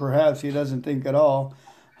 Or perhaps he doesn't think at all.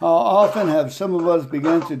 How often have some of us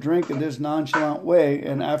begun to drink in this nonchalant way,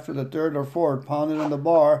 and after the third or fourth, pounded on the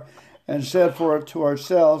bar and said to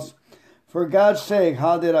ourselves, "For God's sake,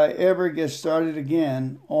 how did I ever get started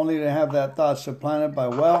again?" Only to have that thought supplanted by,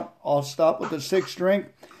 "Well, I'll stop with the sixth drink,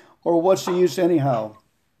 or what's the use anyhow?"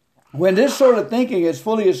 When this sort of thinking is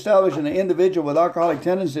fully established in an individual with alcoholic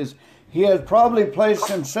tendencies, he has probably placed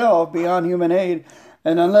himself beyond human aid,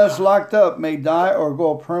 and unless locked up, may die or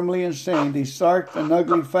go permanently insane. These stark and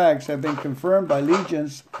ugly facts have been confirmed by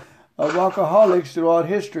legions of alcoholics throughout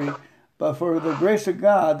history, but for the grace of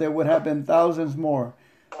God, there would have been thousands more.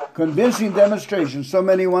 Convincing demonstrations. So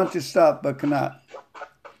many want to stop, but cannot.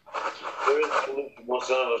 There is a solution. Most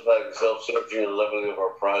of us like self-searching and leveling of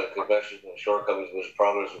our pride, confessions, and shortcomings which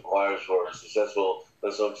progress requires for successful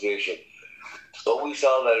association. But we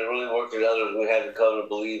saw that it really worked in others. We had to come to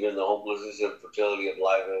believe in the hopelessness and fertility of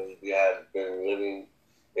life, and we had been living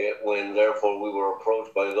it when, therefore, we were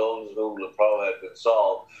approached by those whom the problem had been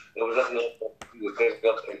solved. It was nothing else but we would pick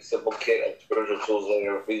up a simple kit of spiritual tools at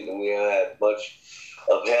our feet, and we had much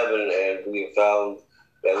of heaven, and we have found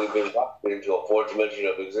that we've been locked into a fourth dimension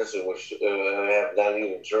of existence, which have not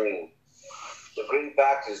even dreamed. The great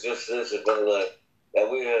fact is just this, that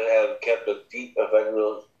we have kept a deep,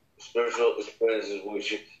 effective spiritual experiences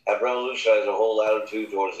which have revolutionized our whole attitude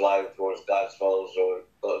towards life, towards God's fellows,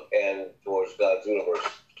 and towards God's universe.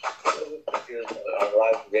 Our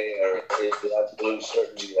life today is the absolute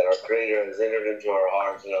certainty that our Creator has entered into our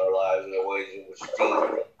hearts and our lives in ways in which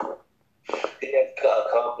He has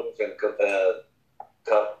accomplished and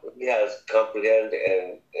He has comprehended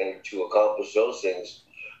and to accomplish those things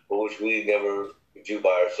for which we never do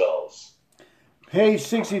by ourselves. Page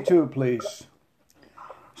 62, please.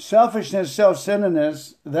 Selfishness,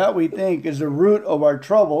 self-centeredness, that we think is the root of our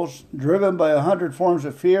troubles, driven by 100 forms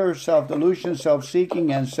of fear, self-delusion,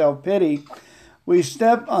 self-seeking, and self-pity. We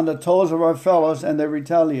step on the toes of our fellows and they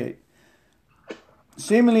retaliate,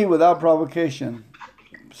 seemingly without provocation.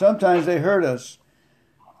 Sometimes they hurt us,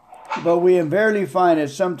 but we invariably find that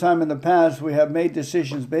sometime in the past we have made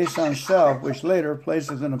decisions based on self, which later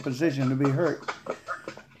places us in a position to be hurt.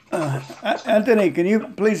 Anthony, can you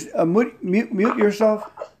please mute yourself?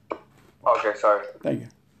 Okay, sorry. Thank you.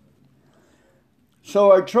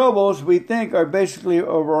 So our troubles, we think, are basically of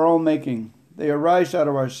our own making. They arise out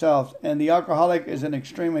of ourselves, and the alcoholic is an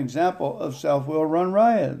extreme example of self-will run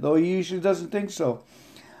riot, though he usually doesn't think so.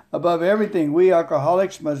 Above everything, we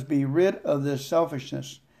alcoholics must be rid of this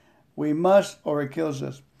selfishness. We must, or it kills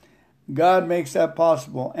us. God makes that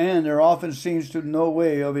possible, and there often seems to be no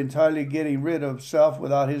way of entirely getting rid of self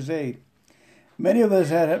without His aid. Many of us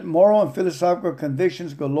had moral and philosophical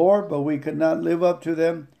convictions galore, but we could not live up to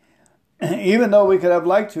them, even though we could have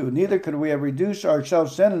liked to. Neither could we have reduced our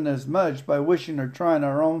self-centeredness much by wishing or trying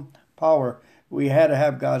our own power. We had to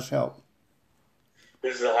have God's help.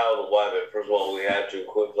 This is how the why. First of all, we had to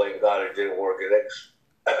quit blaming God. It didn't work.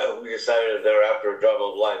 We decided thereafter a drama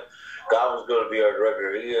of life. God was going to be our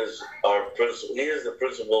director. He is our principal. He is the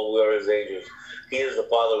principal. We are his angels. He is the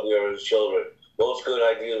father. We are his children. Most good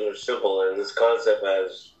ideas are simple, and this concept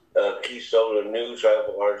has a keystone, a new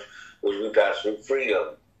triumphal arch, which we pass through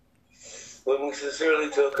freedom. When we sincerely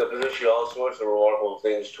took a position, all sorts of remarkable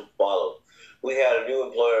things to follow. We had a new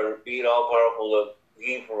employer, being all powerful.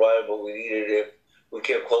 He provided what we needed if we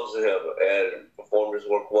kept close to him and performed his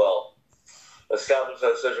work well. Established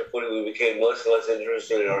on such a footing, we became less and less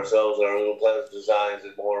interested in ourselves and our little plans and designs,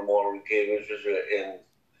 and more we became interested in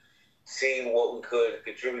seeing what we could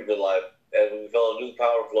contribute to life. As we felt a new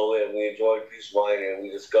power flow in, we enjoyed peace of mind, and we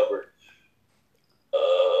discovered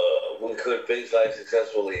we could face life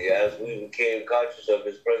successfully. As we became conscious of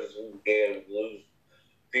his presence, we began to lose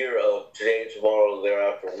fear of today, tomorrow, and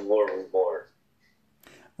thereafter. We were reborn.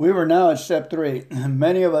 We were now at step 3.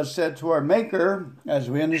 Many of us said to our Maker, as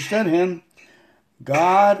we understood him,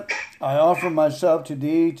 God, I offer myself to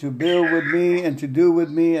thee to build with me and to do with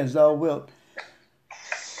me as thou wilt.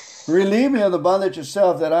 Relieve me of the bondage of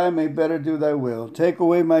self, that I may better do thy will. Take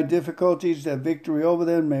away my difficulties, that victory over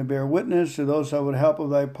them may bear witness to those that would help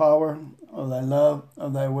of thy power, of thy love,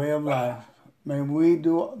 of thy way of life. May we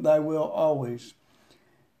do thy will always.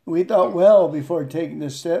 We thought well before taking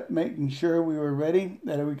this step, making sure we were ready,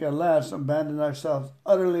 that we could at last abandon ourselves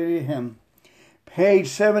utterly to him. Page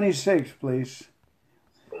 76, please.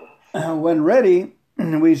 When ready,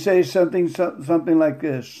 we say something like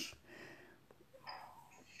this.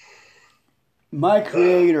 My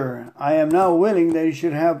Creator, I am now willing that you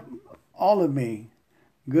should have all of me,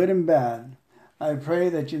 good and bad. I pray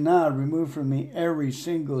that you now remove from me every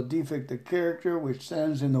single defect of character which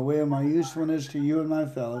stands in the way of my usefulness to you and my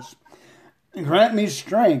fellows. And grant me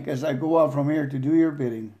strength as I go out from here to do your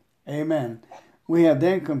bidding. Amen. We have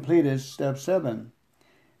then completed step 7.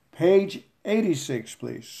 Page 86,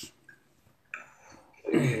 please.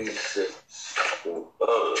 86.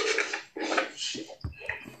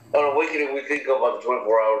 On awakening, we think about the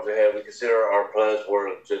 24 hours ahead. We consider our plans for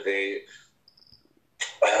today.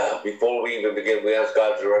 Before we even begin, we ask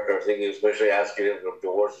God to direct our thinking, especially asking him to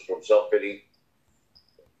divorce us from self-pity,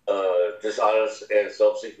 dishonest, and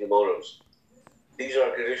self-seeking motives. These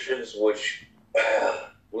are conditions which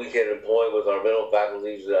we can employ with our mental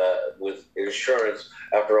faculties with insurance.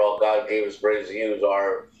 After all, God gave us brains to use.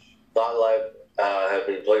 Our thought life has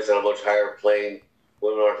been placed on a much higher plane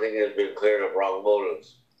when our thinking has been cleared of wrong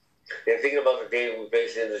motives. In thinking about the day we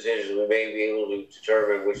face indecisions, we may be able to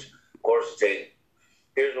determine which course to take.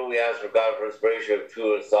 Here's when we ask for God for inspiration to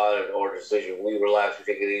a thought or decision. We relax, we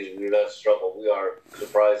take it easy, we do not struggle. We are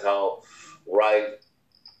surprised how right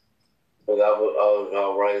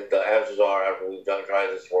the answers are after we've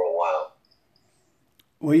tried this for a while.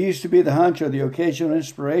 What used to be the hunch or the occasional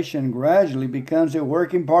inspiration gradually becomes a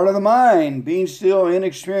working part of the mind. Being still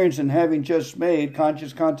inexperienced and having just made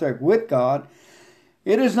conscious contact with God,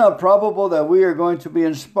 it is not probable that we are going to be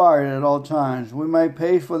inspired at all times. We might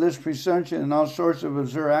pay for this presumption in all sorts of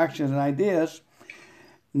absurd actions and ideas.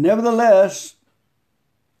 Nevertheless,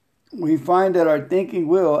 we find that our thinking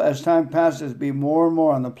will, as time passes, be more and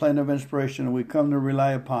more on the plane of inspiration, and we come to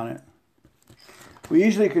rely upon it. We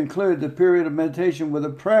usually conclude the period of meditation with a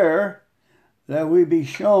prayer that we be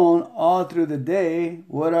shown all through the day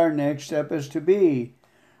what our next step is to be,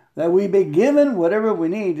 that we be given whatever we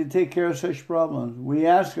need to take care of such problems. We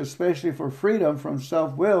ask especially for freedom from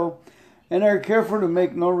self-will and are careful to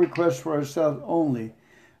make no requests for ourselves only.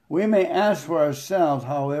 We may ask for ourselves,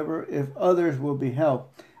 however, if others will be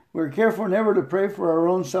helped. We're careful never to pray for our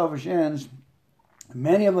own selfish ends.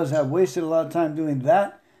 Many of us have wasted a lot of time doing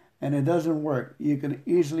that, and it doesn't work. You can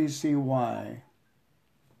easily see why.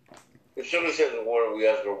 If somebody says in the morning, we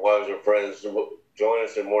ask our wives or friends to join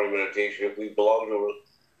us in morning meditation. If we belong to a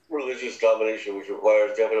religious domination which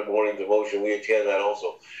requires definite morning devotion, we attend that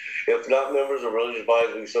also. If not members of religious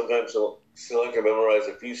bodies, we sometimes select or memorize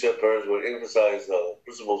a few set prayers which emphasize the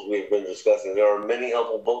principles we have been discussing. There are many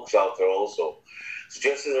helpful books out there also.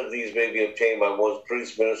 Suggestions of these may be obtained by one's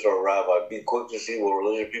priest, minister, or rabbi. Be quick to see what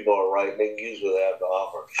religious people are right, make use of what they have to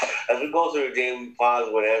offer. As we go through the day, we pause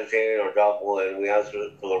when agitated or doubtful, and we ask for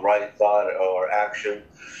the right thought or action.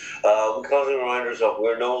 We constantly remind ourselves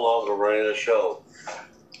we're no longer running a show.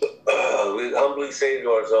 We humbly say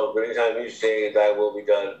to ourselves, anytime each day thy will be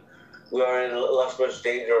done. We are in less much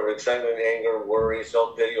danger of excitement, anger, worry,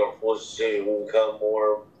 self-pity, or foolish decision. We become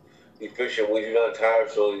more efficient. We do not tire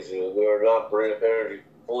so easily. We are not burning up energy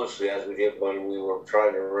foolishly as we did when we were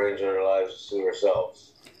trying to arrange our lives to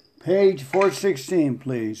ourselves. Page 416,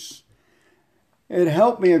 please. It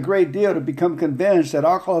helped me a great deal to become convinced that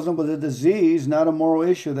alcoholism was a disease, not a moral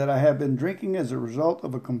issue, that I had been drinking as a result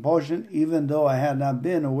of a compulsion, even though I had not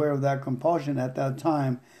been aware of that compulsion at that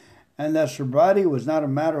time, and that sobriety was not a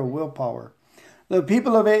matter of willpower. The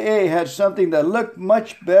people of AA had something that looked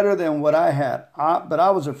much better than what I had, but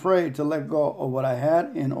I was afraid to let go of what I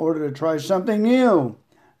had in order to try something new.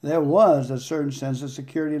 There was a certain sense of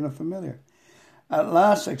security in the familiar. At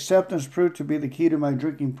last, acceptance proved to be the key to my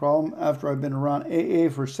drinking problem. After I'd been around AA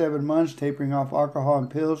for 7 months, tapering off alcohol and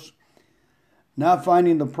pills, not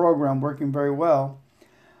finding the program working very well,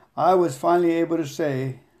 I was finally able to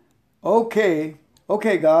say, okay,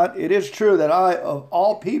 God, it is true that I, of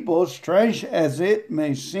all people, strange as it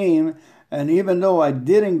may seem, and even though I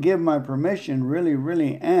didn't give my permission,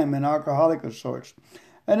 really am an alcoholic of sorts.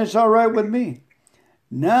 And it's all right with me.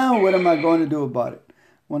 Now what am I going to do about it?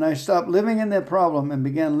 When I stopped living in the problem and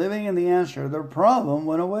began living in the answer, the problem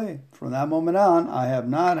went away. From that moment on, I have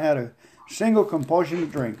not had a single compulsion to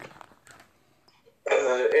drink.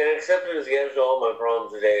 And acceptance is the answer to all my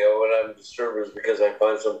problems today. When I'm disturbed is because I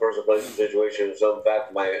find some person, place, situation, some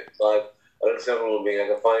fact in my life unacceptable to me. I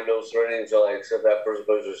can find no serenity until I accept that person,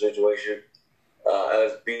 place, or situation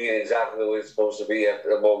as being exactly the way it's supposed to be at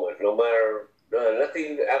the moment. No matter,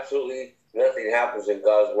 absolutely nothing happens in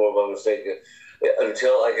God's world by mistake.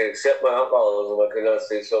 Until I can accept my alcoholism, I cannot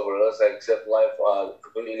stay sober. Unless I accept life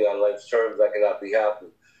completely on life's terms, I cannot be happy.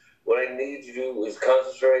 What I need to do is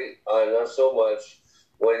concentrate on not so much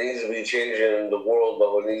what needs to be changed in the world,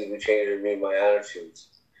 but what needs to be changed in me and my attitudes.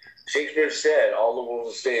 Shakespeare said, all the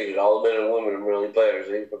world's a stage, and all the men and women are merely players.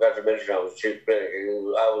 And he forgot to mention I was a chief critic.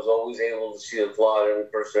 I was always able to see the flaw in every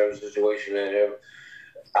person, every situation, and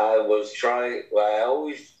I'm always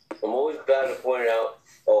glad to point out,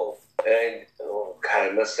 I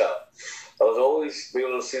messed up. I was always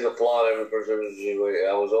able to see the flaw in every person.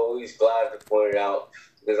 I was always glad to point it out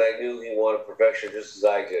because I knew he wanted perfection just as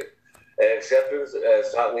I did. And acceptance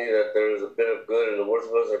has taught me that there is a bit of good in the worst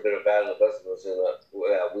of us, and a bit of bad in the best of us, and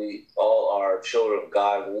that we all are children of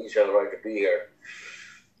God, and we each have the right to be here.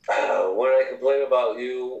 When I complain about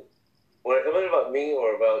me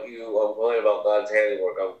or about you, I'm complaining about God's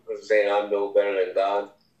handiwork. I'm saying I'm no better than God.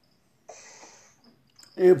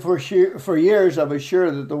 For years, I was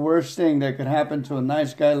sure that the worst thing that could happen to a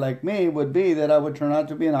nice guy like me would be that I would turn out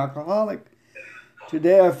to be an alcoholic.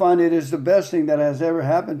 Today, I find it is the best thing that has ever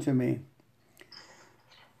happened to me.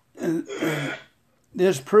 And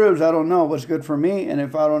this proves I don't know what's good for me, and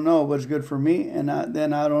if I don't know what's good for me,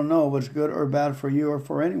 then I don't know what's good or bad for you or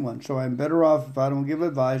for anyone. So I'm better off if I don't give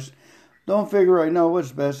advice, don't figure I know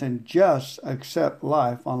what's best, and just accept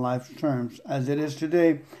life on life's terms as it is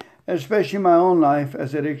today, especially my own life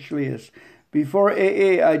as it actually is. Before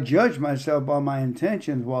AA, I judged myself by my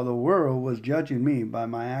intentions while the world was judging me by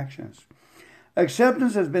my actions.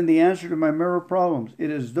 Acceptance has been the answer to my mirror problems. It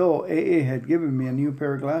is as though AA had given me a new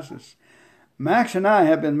pair of glasses. Max and I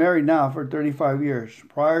have been married now for 35 years.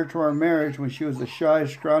 Prior to our marriage, when she was a shy,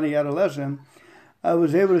 scrawny adolescent, I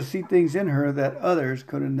was able to see things in her that others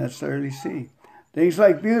couldn't necessarily see. Things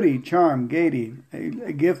like beauty, charm, gaiety,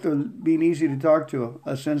 a gift of being easy to talk to,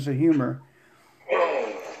 a sense of humor,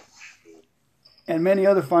 and many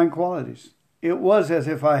other fine qualities. It was as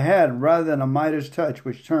if I had, rather than a Midas touch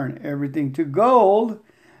which turned everything to gold,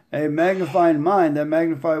 a magnifying mind that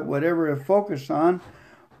magnified whatever it focused on.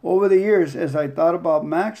 Over the years, as I thought about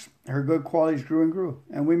Max, her good qualities grew and grew,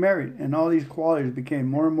 and we married, and all these qualities became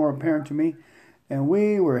more and more apparent to me, and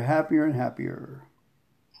we were happier and happier.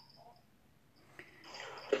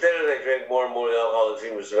 But then as I drank more and more, the alcohol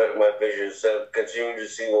seemed to affect my vision. Instead of continuing to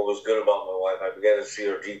see what was good about my wife, I began to see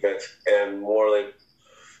her defects, and the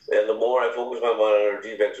more I focused my mind on her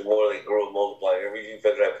defects, the more they grew and multiplied. Every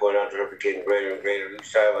defect I pointed out to her became greater and greater.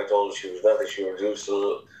 Each time I told her she was nothing, she reduced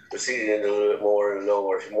receding into a little bit more and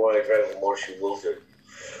more. The more I drank, the more she wilted.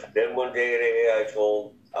 Then one day at AA,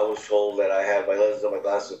 I was told that I had my lenses and my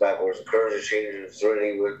glasses backwards. The courage to change and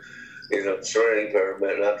serenity serenity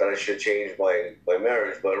pyramid. Not that I should change my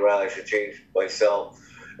marriage, but rather I should change myself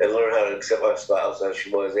and learn how to accept my spouse as she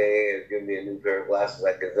was. AA had given me a new pair of glasses.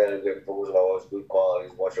 I could then again focus on my wife's good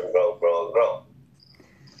qualities, watch them grow, grow, and grow.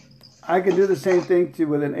 I could do the same thing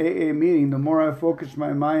with an AA meeting. The more I focus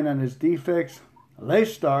my mind on its defects, late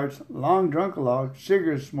starts, long drunk-a-log,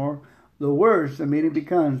 cigarette smoke, the worse the meeting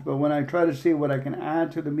becomes. But when I try to see what I can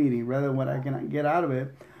add to the meeting rather than what I can get out of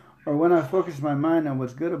it, or when I focus my mind on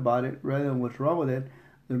what's good about it rather than what's wrong with it,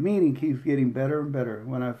 the meeting keeps getting better and better.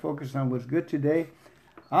 When I focus on what's good today,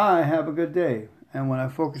 I have a good day. And when I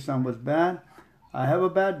focus on what's bad, I have a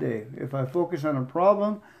bad day. If I focus on a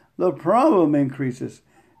problem, the problem increases.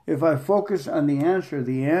 If I focus on the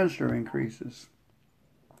answer increases.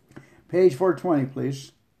 Page 420,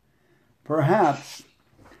 please. Perhaps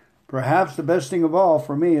the best thing of all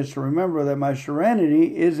for me is to remember that my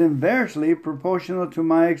serenity is inversely proportional to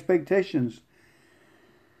my expectations.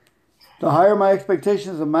 The higher my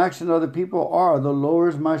expectations of Max and other people are, the lower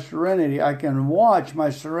is my serenity. I can watch my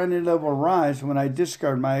serenity level rise when I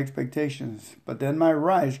discard my expectations. But then my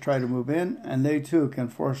rights try to move in, and they too can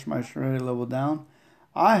force my serenity level down.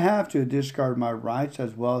 I have to discard my rights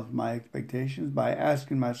as well as my expectations by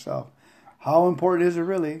asking myself, how important is it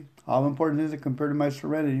really? How important is it compared to my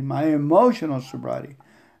serenity, my emotional sobriety?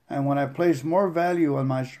 And when I place more value on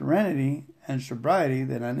my serenity and sobriety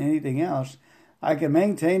than on anything else, I can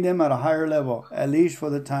maintain them at a higher level, at least for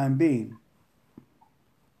the time being.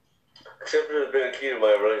 Acceptance has been a key to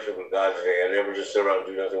my relationship with God today. I never just sit around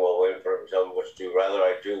and do nothing while waiting for Him to tell me what to do. Rather,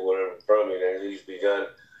 I do whatever in front of me that needs to be done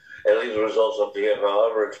and leave the results up to Him,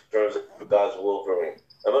 however it turns out God's will for me.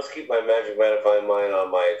 I must keep my magic magnifying mind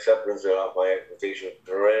on my acceptance and off my expectation.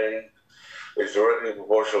 Serenity is directly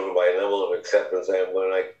proportional to my level of acceptance, and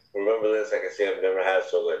when I remember this, I can say I've never had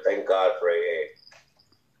so good. Thank God for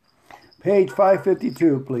AA. Page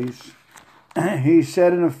 552, please. He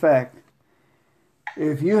said, in effect,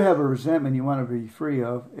 if you have a resentment you want to be free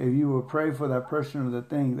of, if you will pray for that person or the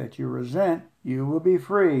thing that you resent, you will be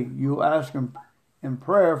free. You ask Him in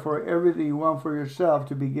prayer for everything you want for yourself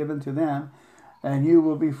to be given to them, and you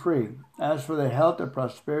will be free. As for their health, their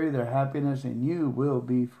prosperity, their happiness, and you will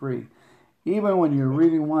be free. Even when you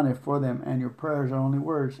really want it for them and your prayers are only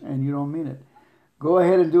words and you don't mean it. Go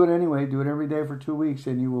ahead and do it anyway. Do it every day for 2 weeks,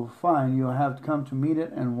 and you will find you'll have come to mean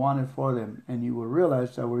it and want it for them. And you will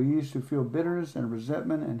realize that where you used to feel bitterness and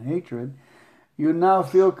resentment and hatred, you now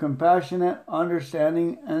feel compassionate,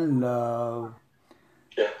 understanding, and love.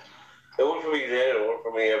 Yeah. It worked for me then. It worked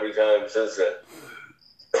for me every time since then.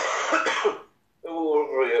 It will work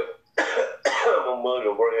for me. I'm willing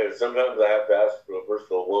to work at it. Sometimes I have to ask for a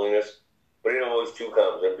personal willingness, but it always too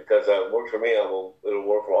comes. And because it works for me, it'll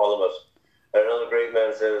work for all of us. Another great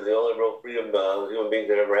man says the only real freedom a human being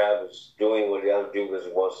can ever have is doing what he has to do because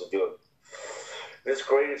he wants to do it. This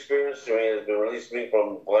great experience to me has been released me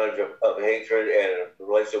from bondage of hatred and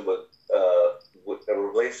replace it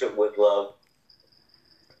with love.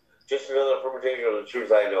 Just another interpretation of the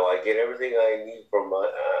truth I know. I get everything I need from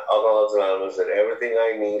Alcoholics Anonymous, and everything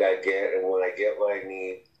I need I get, and when I get what I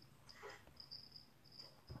need,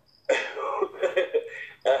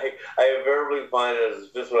 I invariably find it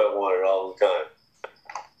is just what I wanted all the time.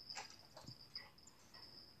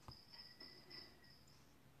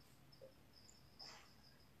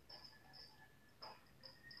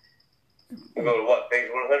 You go to what, page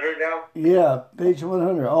 100 now? Yeah, page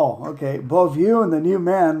 100. Oh, okay. Both you and the new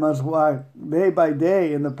man must walk day by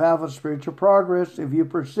day in the path of spiritual progress. If you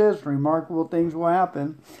persist, remarkable things will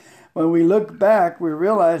happen. When we look back, we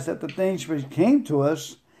realize that the things which came to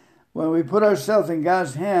us when we put ourselves in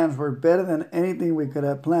God's hands were better than anything we could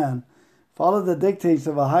have planned. Follow the dictates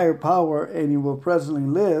of a higher power, and you will presently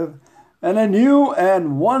live in a new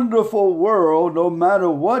and wonderful world, no matter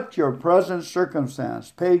what your present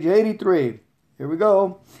circumstance. Page 83. Here we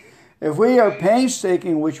go. If we are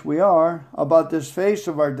painstaking, which we are, about this phase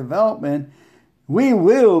of our development, we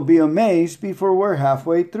will be amazed before we're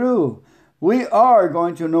halfway through. We are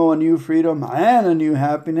going to know a new freedom and a new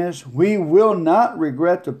happiness. We will not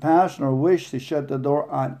regret the past nor wish to shut the door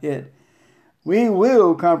on it. We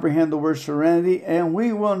will comprehend the word serenity, and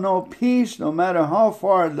we will know peace no matter how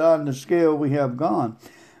far down the scale we have gone.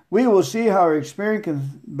 We will see how our experience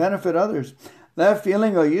can benefit others. That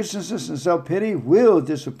feeling of uselessness and self-pity will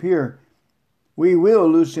disappear. We will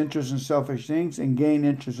lose interest in selfish things and gain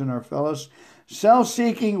interest in our fellows.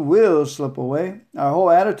 Self-seeking will slip away. Our whole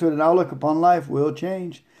attitude and outlook upon life will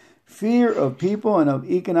change. Fear of people and of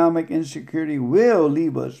economic insecurity will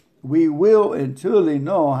leave us. We will intuitively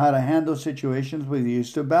know how to handle situations we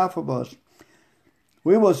used to baffle us.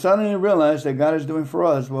 We will suddenly realize that God is doing for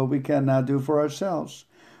us what we cannot do for ourselves.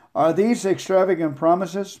 Are these extravagant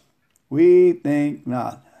promises? We think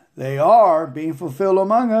not. They are being fulfilled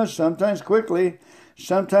among us, sometimes quickly,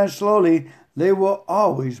 sometimes slowly. They will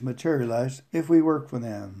always materialize if we work for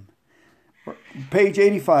them. Page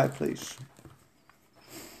 85, please.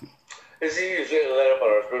 It's easy to let up on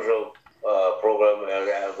our spiritual program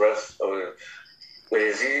and rest. It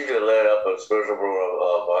is easy to let up on a spiritual program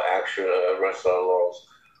of action and rest on our laurels.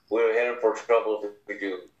 We are headed for trouble if we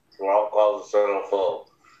do. For alcoholism is starting to flow.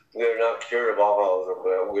 We are not cured of alcoholism,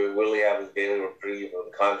 but we really have this daily reprieve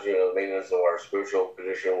of the conscience and maintenance of our spiritual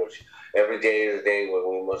condition, which every day is a day when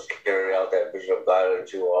we must carry out that vision of God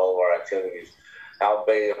into all of our activities. how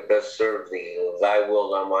may I best serve thee? Thy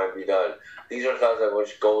will, not mine, be done. These are thoughts that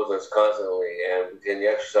which go with us constantly, and we can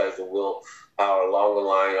exercise the will power along the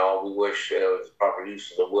line. All we wish is proper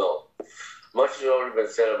use of the will. Much has already been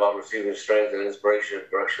said about receiving strength and inspiration and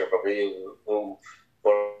direction from He whom,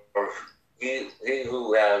 for he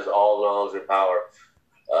who has all knowledge and power.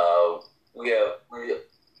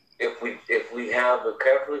 If we have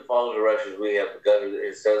carefully followed directions, we have begun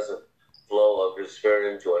a sense of flow of His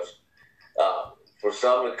Spirit into us. For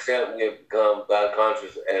some extent, we have become God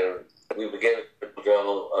conscious, and we begin to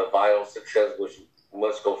develop a vital success, which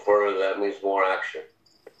must go further. That means more action.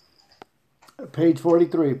 Page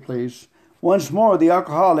 43, please. Once more, the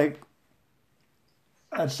alcoholic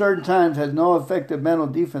at certain times has no effective mental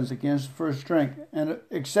defense against first drink, and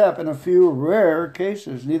except in a few rare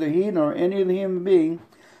cases, neither he nor any other human being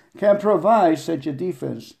can provide such a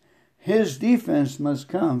defense. His defense must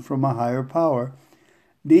come from a higher power.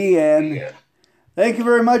 The end. Yeah. Thank you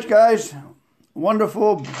very much, guys.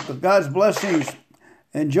 Wonderful. God's blessings.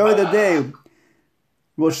 Enjoy the day.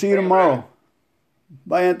 We'll see you tomorrow.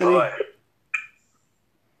 Bye, Anthony. Bye.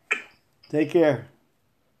 Take care.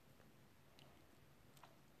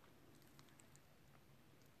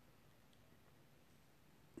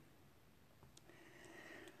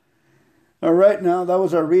 All right, now that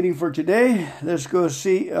was our reading for today. Let's go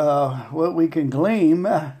see what we can glean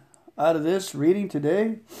out of this reading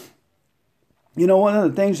today. You know, one of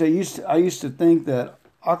the things I used to think that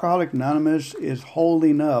Alcoholics Anonymous is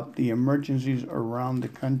holding up the emergencies around the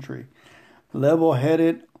country.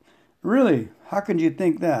 Level-headed. Really, how can you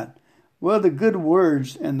think that? Well, the good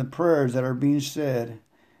words and the prayers that are being said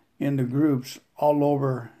in the groups all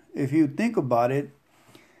over, if you think about it,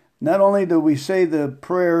 not only do we say the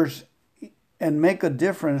prayers and make a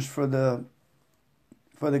difference for the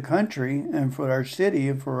country and for our city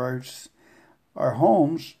and for our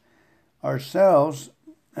homes, ourselves,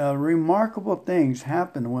 remarkable things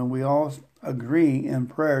happen when we all agree in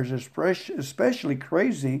prayers, especially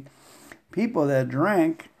crazy people that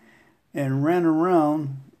drank and ran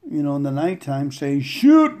around, in the nighttime saying,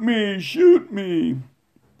 shoot me, shoot me.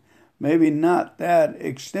 Maybe not that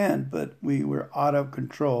extent, but we were out of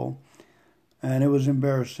control, and it was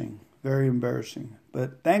embarrassing. Very embarrassing.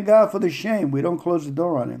 But thank God for the shame. We don't close the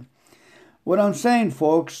door on him. What I'm saying,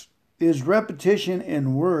 folks, is repetition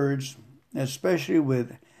in words, especially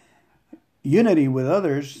with unity with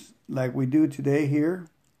others, like we do today here.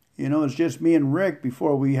 It's just me and Rick.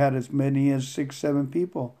 Before we had as many as 6, 7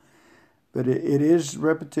 people. But it is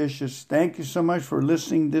repetitious. Thank you so much for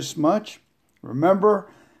listening this much. Remember,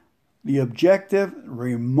 the objective,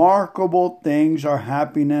 remarkable things are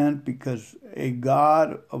happening because a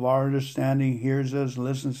God of our understanding hears us,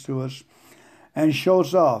 listens to us, and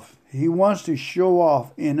shows off. He wants to show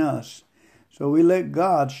off in us. So we let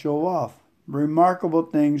God show off. Remarkable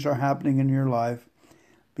things are happening in your life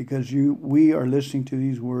because we are listening to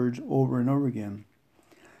these words over and over again.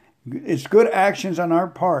 It's good actions on our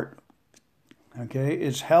part. Okay?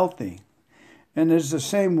 It's healthy. And it's the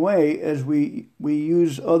same way as we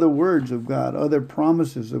use other words of God, other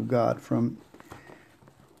promises of God from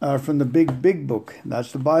the big book.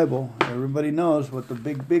 That's the Bible. Everybody knows what the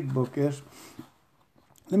big book is.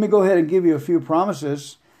 Let me go ahead and give you a few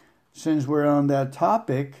promises since we're on that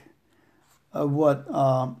topic of what...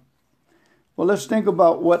 well, let's think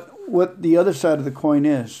about what the other side of the coin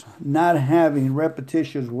is. Not having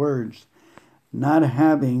repetitious words. Not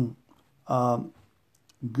having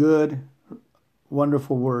good,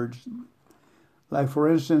 wonderful words. Like, for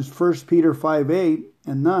instance, 1 Peter 5:8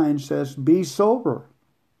 and 9 says, be sober.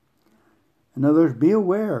 In other words, be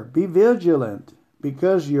aware, be vigilant,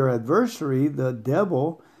 because your adversary, the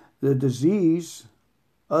devil, the disease,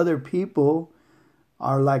 other people,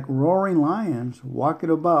 are like roaring lions, walking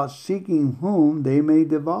about, seeking whom they may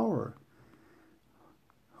devour.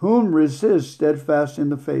 Whom resist steadfast in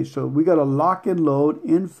the faith. So we got to lock and load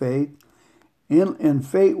in faith. And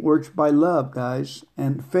faith works by love, guys.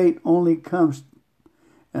 And faith only comes,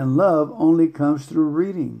 and love only comes through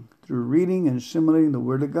reading and assimilating the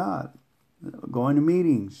Word of God, going to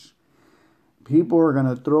meetings. People are going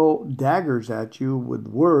to throw daggers at you with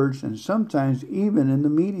words, and sometimes even in the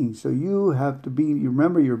meeting. So you have to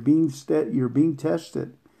remember you're being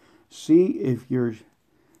tested. See if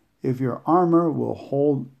your armor will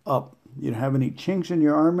hold up. You don't have any chinks in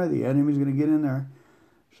your armor, the enemy's going to get in there.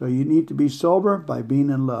 So you need to be sober by being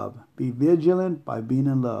in love. Be vigilant by being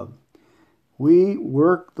in love. We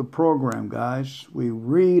work the program, guys. We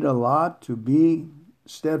read a lot to be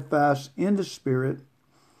steadfast in the Spirit.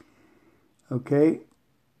 Okay?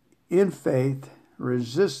 In faith,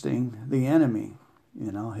 resisting the enemy.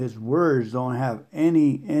 His words don't have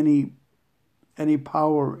any any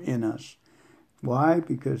power in us. Why?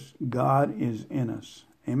 Because God is in us.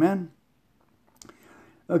 Amen?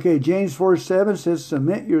 Okay, James 4:7 says,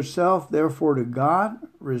 submit yourself therefore to God,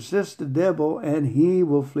 resist the devil, and he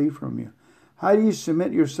will flee from you. How do you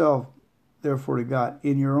submit yourself therefore to God?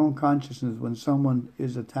 In your own consciousness when someone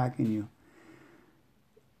is attacking you.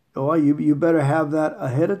 Oh, you better have that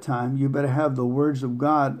ahead of time. You better have the words of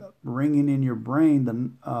God ringing in your brain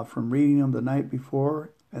from reading them the night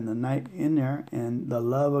before and the night in there, and the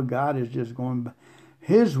love of God is just going.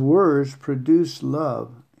 His words produce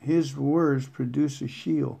love. His words produce a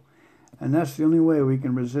shield. And that's the only way we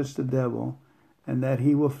can resist the devil, and that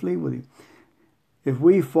he will flee with you. If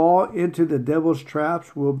we fall into the devil's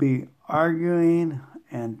traps, we'll be arguing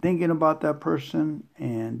and thinking about that person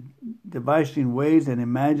and devising ways and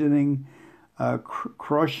imagining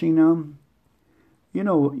crushing them. You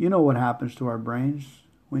know what happens to our brains.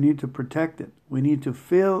 We need to protect it. We need to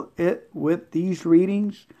fill it with these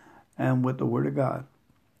readings and with the Word of God.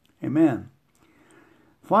 Amen.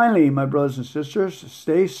 Finally, my brothers and sisters,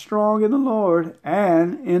 stay strong in the Lord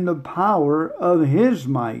and in the power of His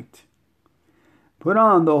might. Put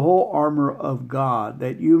on the whole armor of God,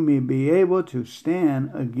 that you may be able to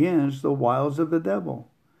stand against the wiles of the devil.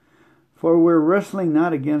 For we're wrestling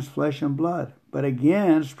not against flesh and blood, but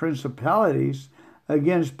against principalities,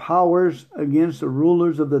 against powers, against the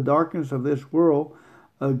rulers of the darkness of this world,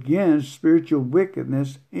 against spiritual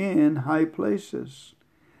wickedness in high places.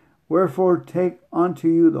 Wherefore take unto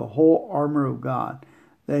you the whole armor of God,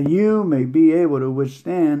 that you may be able to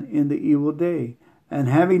withstand in the evil day. And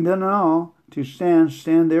having done all, to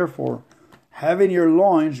stand therefore, having your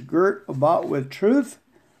loins girt about with truth,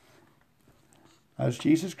 that's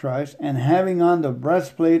Jesus Christ, and having on the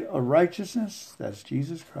breastplate of righteousness, that's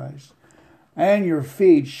Jesus Christ, and your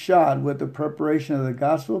feet shod with the preparation of the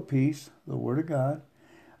gospel of peace, the Word of God.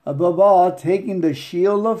 Above all, taking the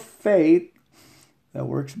shield of faith, that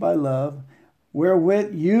works by love,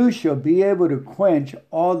 wherewith you shall be able to quench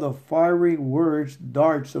all the fiery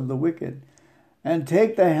darts of the wicked. And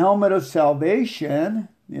take the helmet of salvation,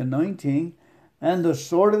 the anointing, and the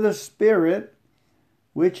sword of the Spirit,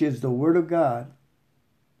 which is the Word of God.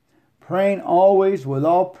 Praying always with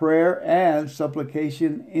all prayer and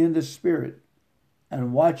supplication in the Spirit,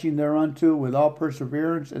 and watching thereunto with all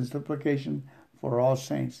perseverance and supplication for all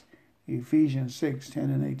saints. Ephesians 6:10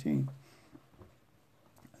 and 18.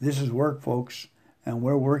 This is work, folks, and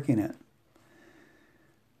we're working it.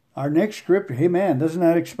 Our next scripture, hey man, doesn't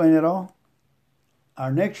that explain it all?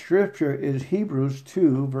 Our next scripture is Hebrews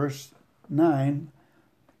 2, verse 9,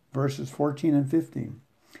 verses 14 and 15.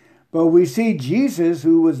 But we see Jesus,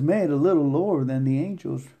 who was made a little lower than the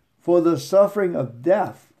angels, for the suffering of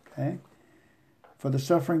death. Okay? For the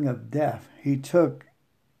suffering of death. He took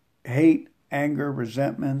hate, anger,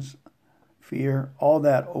 resentments, fear, all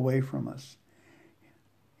that away from us.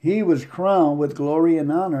 He was crowned with glory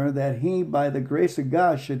and honor, that he, by the grace of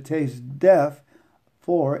God, should taste death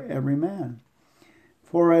for every man.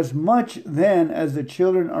 For as much then as the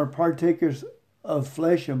children are partakers of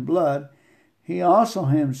flesh and blood, he also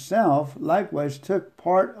himself likewise took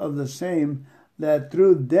part of the same, that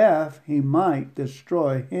through death he might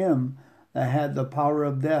destroy him that had the power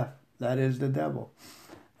of death, that is, the devil,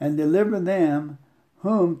 and deliver them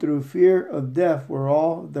whom through fear of death were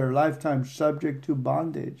all their lifetime subject to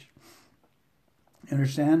bondage.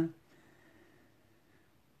 Understand?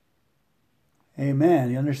 Amen.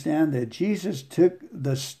 You understand that Jesus took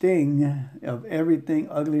the sting of everything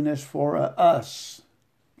ugliness for us.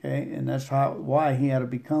 Okay, and that's why he had to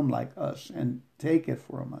become like us and take it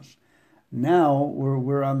from us. Now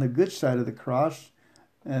we're on the good side of the cross,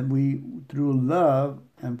 and we, through love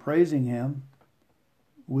and praising him,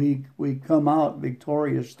 we come out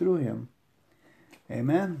victorious through him.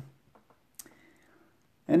 Amen.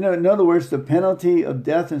 And in other words, the penalty of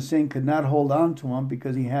death and sin could not hold on to him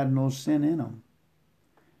because he had no sin in him.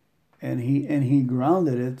 And he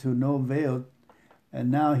grounded it to no avail. And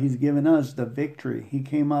now he's given us the victory. He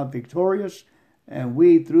came out victorious, and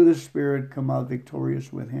we, through the Spirit, come out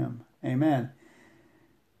victorious with him. Amen.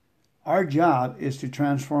 Our job is to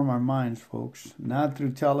transform our minds, folks. Not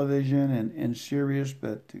through television and series,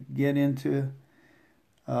 but to get into...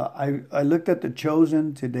 I looked at The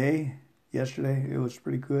Chosen yesterday. It was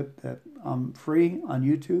pretty good. That I'm free on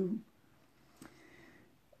YouTube.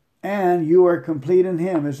 And you are complete in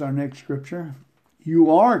him is our next scripture.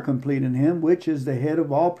 You are complete in him, which is the head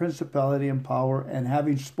of all principality and power, and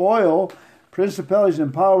having spoiled principalities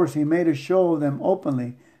and powers, he made a show of them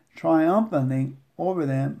openly, triumphing over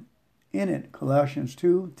them in it. Colossians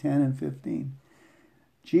 2:10 and 15.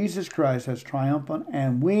 Jesus Christ has triumphed,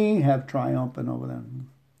 and we have triumphed over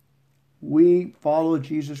them. We follow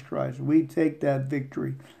Jesus Christ. We take that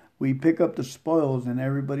victory. We pick up the spoils and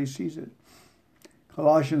everybody sees it.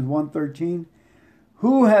 Colossians 1:13,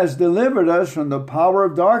 who has delivered us from the power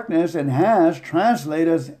of darkness and has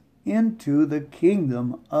translated us into the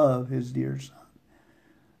kingdom of his dear Son.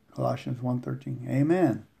 Colossians 1:13.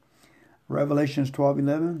 Amen. Revelations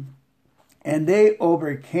 12:11. And they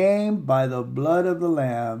overcame by the blood of the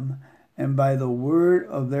Lamb and by the word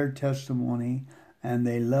of their testimony, and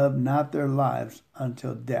they loved not their lives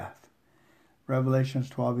until death. Revelations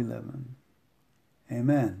 12:11.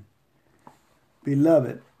 Amen.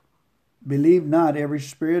 Beloved, believe not every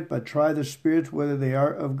spirit, but try the spirits whether they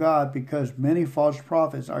are of God, because many false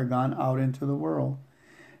prophets are gone out into the world.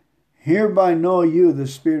 Hereby know you the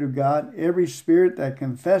Spirit of God. Every spirit that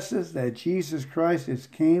confesses that Jesus Christ is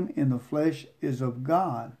came in the flesh is of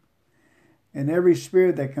God. And every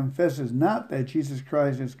spirit that confesses not that Jesus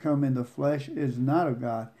Christ is come in the flesh is not of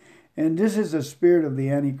God. And this is the spirit of the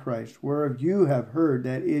Antichrist, whereof you have heard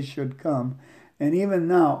that it should come, and even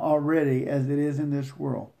now already as it is in this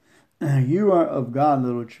world. You are of God,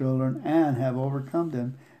 little children, and have overcome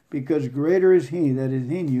them, because greater is he that is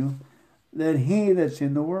in you than he that's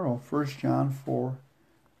in the world. 1 John 4,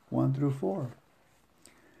 1-4.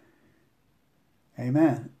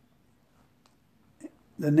 Amen.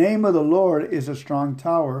 The name of the Lord is a strong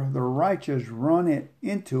tower. The righteous run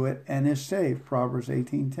into it and is saved. Proverbs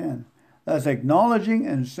 18:10. That's acknowledging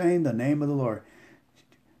and saying the name of the Lord.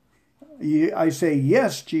 I say,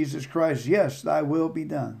 yes, Jesus Christ, yes, thy will be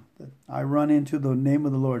done. I run into the name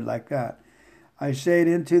of the Lord like that. I say it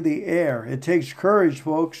into the air. It takes courage,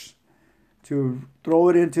 folks, to throw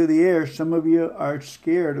it into the air. Some of you are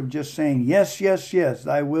scared of just saying, yes, yes, yes,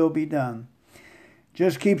 thy will be done.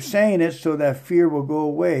 Just keep saying it so that fear will go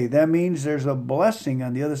away. That means there's a blessing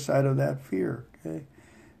on the other side of that fear. Okay,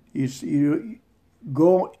 you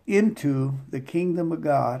go into the kingdom of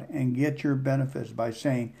God and get your benefits by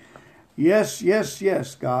saying, yes, yes,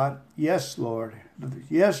 yes, God. Yes, Lord.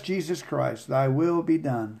 Yes, Jesus Christ, thy will be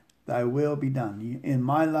done. Thy will be done. In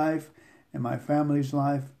my life, in my family's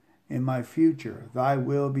life, in my future, thy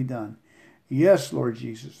will be done. Yes, Lord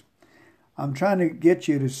Jesus. I'm trying to get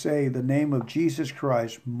you to say the name of Jesus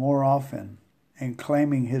Christ more often and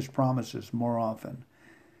claiming his promises more often.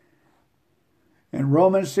 And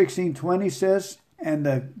Romans 16:20 says, and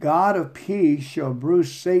the God of peace shall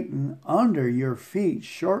bruise Satan under your feet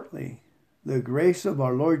shortly. The grace of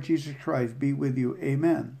our Lord Jesus Christ be with you.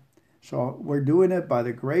 Amen. So we're doing it by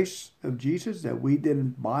the grace of Jesus that we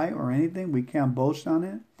didn't buy or anything. We can't boast on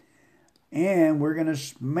it. And we're going to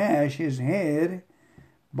smash his head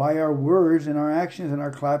by our words and our actions and our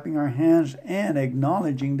clapping our hands and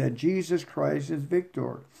acknowledging that Jesus Christ is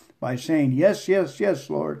victor. By saying, yes, yes, yes,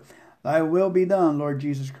 Lord, thy will be done, Lord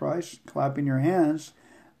Jesus Christ, clapping your hands.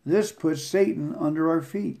 This puts Satan under our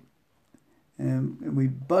feet. And we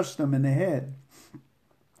bust him in the head.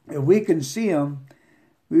 If we can see him,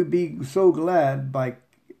 we'd be so glad by,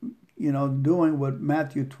 doing what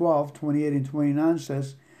Matthew 12:28-29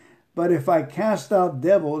 says. But if I cast out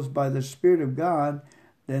devils by the Spirit of God,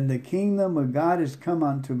 then the kingdom of God is come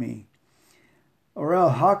unto me. Or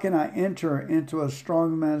else how can I enter into a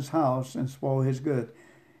strong man's house and spoil his good?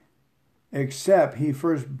 Except he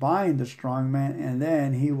first bind the strong man, and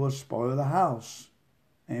then he will spoil the house.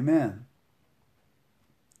 Amen.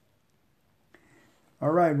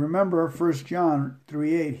 All right, remember 1 John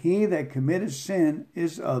 3:8. He that committeth sin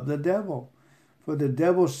is of the devil, for the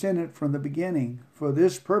devil sinned from the beginning. For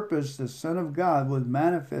this purpose the Son of God was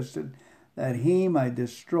manifested, that he might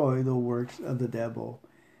destroy the works of the devil.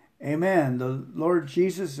 Amen. The Lord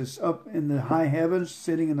Jesus is up in the high heavens,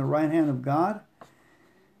 sitting in the right hand of God,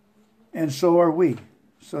 and so are we.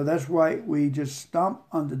 So that's why we just stomp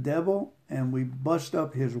on the devil and we bust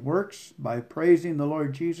up his works by praising the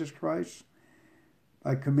Lord Jesus Christ,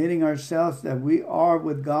 by committing ourselves that we are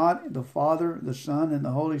with God, the Father, the Son, and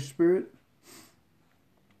the Holy Spirit.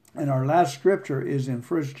 And our last scripture is in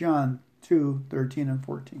 1 John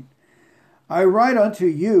 2:13-14. I write unto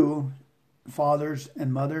you, fathers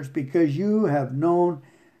and mothers, because you have known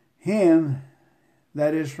him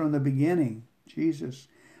that is from the beginning, Jesus.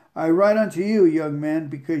 I write unto you, young men,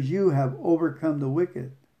 because you have overcome the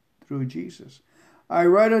wicked through Jesus. I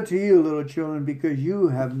write unto you, little children, because you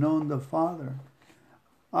have known the Father.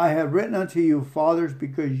 I have written unto you, fathers,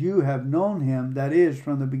 because you have known him that is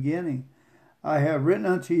from the beginning. I have written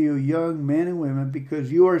unto you, young men and women,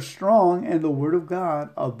 because you are strong, and the word of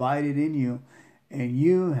God abideth in you, and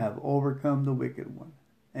you have overcome the wicked one.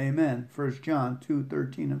 Amen. 1 John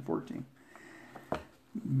 2:13-14.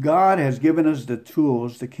 God has given us the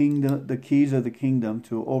tools, the keys of the kingdom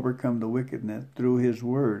to overcome the wickedness through his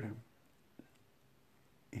word.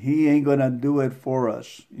 He ain't going to do it for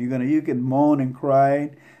us. You can moan and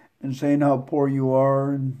cry and saying how poor you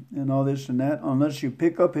are and all this and that. Unless you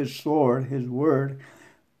pick up his sword, his word,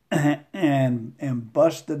 and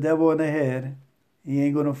bust the devil in the head, he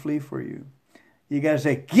ain't going to flee for you. You got to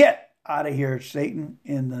say, get out of here, Satan.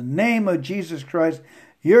 In the name of Jesus Christ,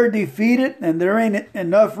 you're defeated and there ain't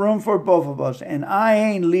enough room for both of us. And I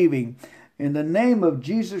ain't leaving. In the name of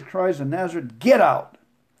Jesus Christ of Nazareth, get out.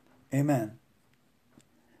 Amen.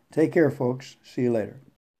 Take care, folks. See you later.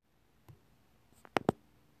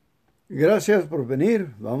 Gracias por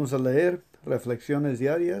venir. Vamos a leer reflexiones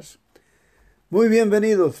diarias. Muy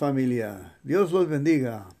bienvenidos, familia. Dios los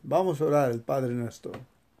bendiga. Vamos a orar el Padre Nuestro.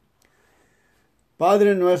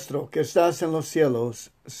 Padre nuestro que estás en los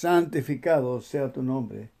cielos, santificado sea tu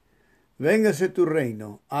nombre. Véngase tu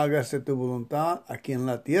reino, hágase tu voluntad aquí en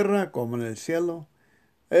la tierra como en el cielo.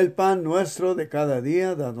 El pan nuestro de cada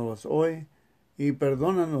día, dános hoy, y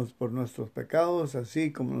perdónanos por nuestros pecados,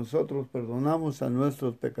 así como nosotros perdonamos a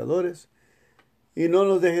nuestros pecadores. Y no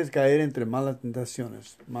nos dejes caer entre malas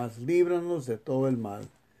tentaciones, mas líbranos de todo el mal.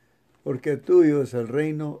 Porque tuyo es el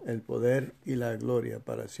reino, el poder y la gloria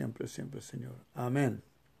para siempre, siempre, Señor. Amén.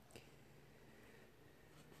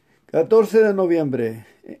 14 de noviembre.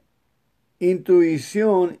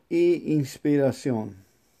 Intuición y inspiración.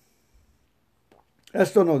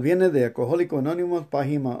 Esto nos viene de Alcohólicos Anónimos,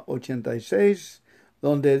 página 86,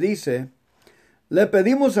 donde dice: le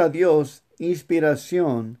pedimos a Dios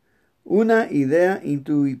inspiración, una idea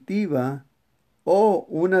intuitiva o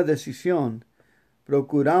una decisión.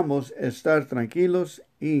 Procuramos estar tranquilos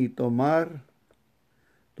y tomamos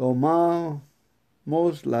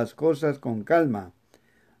las cosas con calma.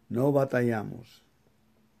 No batallamos.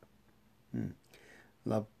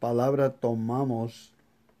 La palabra tomamos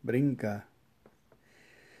brinca.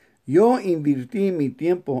 Yo invertí mi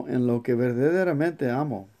tiempo en lo que verdaderamente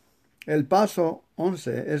amo. El paso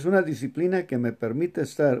 11 es una disciplina que me permite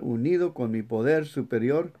estar unido con mi poder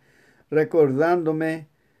superior, recordándome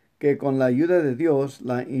que con la ayuda de Dios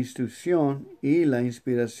la instrucción y la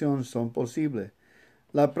inspiración son posibles.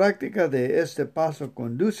 La práctica de este paso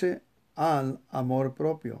conduce al amor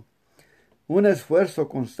propio. Un esfuerzo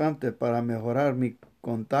constante para mejorar mi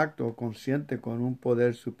contacto consciente con un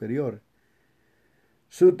poder superior.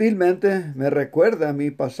 Sutilmente me recuerda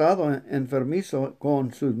mi pasado enfermizo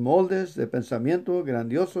con sus moldes de pensamiento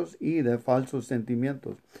grandiosos y de falsos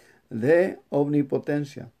sentimientos de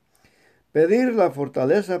omnipotencia. Pedir la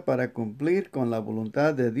fortaleza para cumplir con la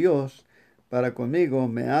voluntad de Dios para conmigo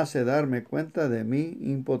me hace darme cuenta de mi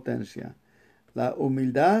impotencia. La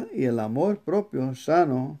humildad y el amor propio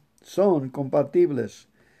sano son compatibles,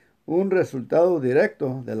 un resultado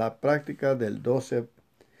directo de la práctica del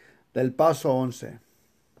paso 11.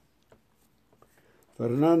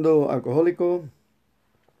 Fernando Alcohólico.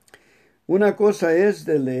 Una cosa es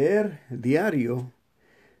de leer diario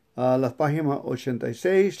a las páginas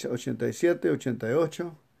 86, 87,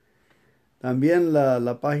 88. También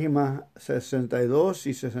la página 62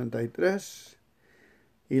 y 63.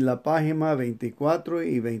 Y la página 24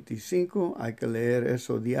 y 25. Hay que leer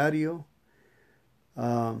eso diario.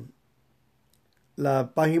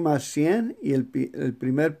 La página 100 y el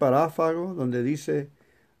primer parágrafo donde dice: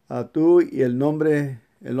 tú y el hombre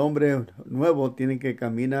nuevo tienen que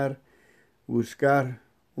caminar, buscar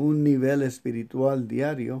un nivel espiritual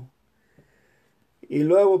diario. Y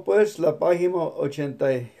luego pues la página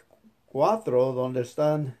 84, donde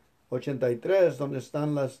están 83, donde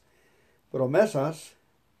están las promesas.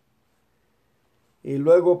 Y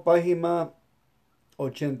luego página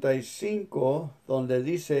 85, donde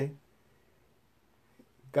dice: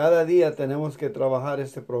 cada día tenemos que trabajar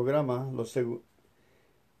este programa.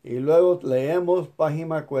 Y luego leemos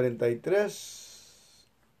página 43,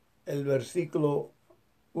 el versículo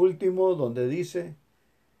último, donde dice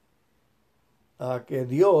que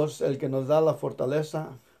Dios, el que nos da la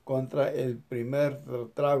fortaleza contra el primer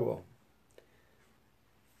trago.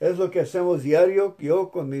 Es lo que hacemos diario. Yo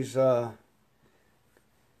con mis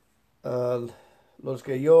los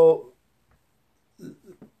que yo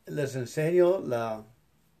les enseño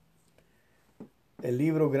el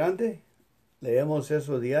libro grande, leemos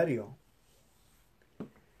eso diario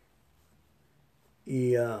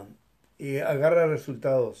y agarra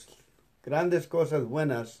resultados. Grandes cosas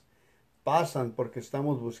buenas pasan porque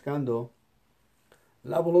estamos buscando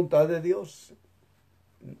la voluntad de Dios.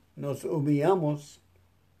 Nos humillamos,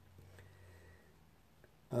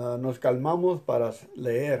 nos calmamos para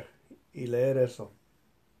leer eso.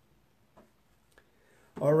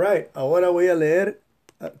 All right, ahora voy a leer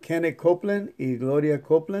Kenneth Copeland y Gloria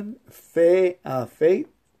Copeland, Faith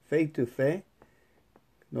to Faith,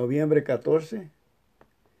 noviembre 14.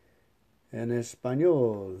 en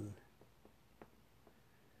español.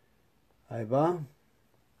 Ahí va.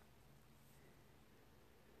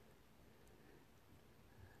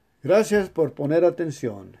 Gracias por poner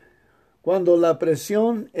atención. Cuando la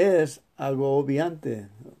presión es agobiante,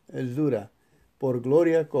 es dura. Por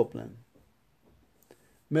Gloria Copeland.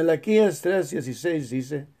 Malaquías 3:16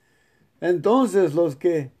 dice: Entonces los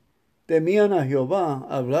que temían a Jehová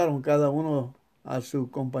hablaron cada uno a su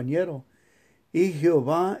compañero, y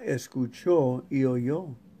Jehová escuchó y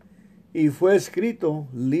oyó. Y fue escrito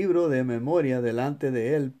libro de memoria delante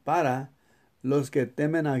de él para los que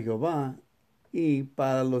temen a Jehová y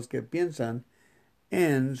para los que piensan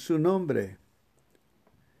en su nombre.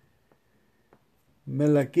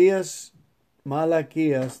 Malaquías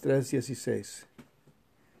 3:16.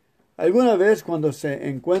 Alguna vez cuando se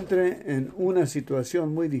encuentre en una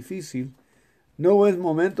situación muy difícil, no es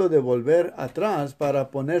momento de volver atrás para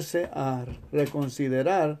ponerse a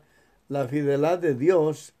reconsiderar la fidelidad de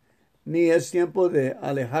Dios, ni es tiempo de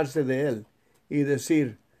alejarse de Él y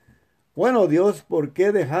decir: bueno, Dios, ¿por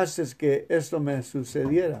qué dejaste que esto me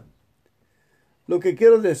sucediera? Lo que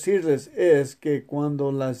quiero decirles es que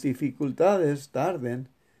cuando las dificultades tarden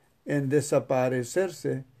en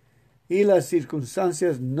desaparecerse y las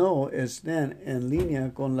circunstancias no estén en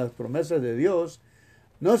línea con las promesas de Dios,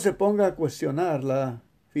 no se ponga a cuestionar la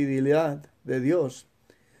fidelidad de Dios.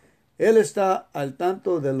 Él está al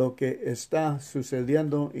tanto de lo que está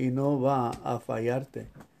sucediendo y no va a fallarte.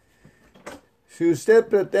 Si usted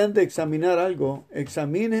pretende examinar algo,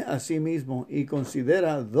 examine a sí mismo y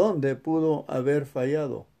considera dónde pudo haber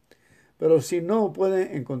fallado. Pero si no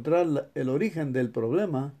puede encontrar el origen del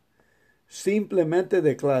problema, simplemente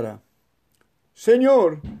declara: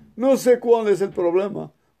 Señor, no sé cuál es el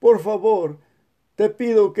problema. Por favor, te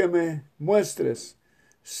pido que me muestres.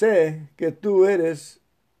 Sé que tú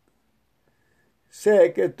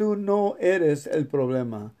no eres el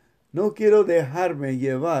problema. No quiero dejarme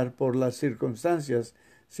llevar por las circunstancias,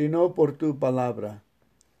 sino por tu palabra.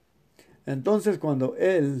 Entonces, cuando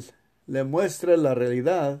Él le muestre la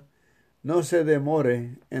realidad, no se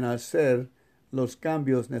demore en hacer los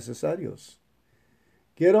cambios necesarios.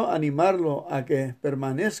 Quiero animarlo a que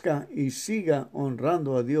permanezca y siga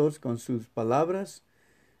honrando a Dios con sus palabras.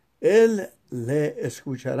 Él le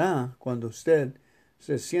escuchará cuando usted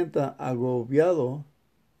se sienta agobiado,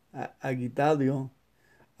 agitado,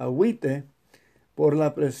 agüite por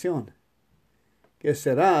la presión. ¿Qué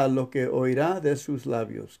será lo que oirá de sus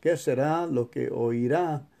labios? ¿Qué será lo que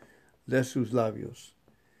oirá de sus labios?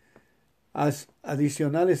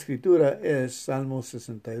 Adicional escritura es Salmo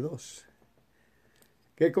 62.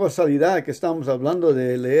 Qué casualidad que estamos hablando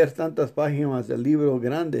de leer tantas páginas del libro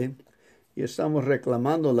grande y estamos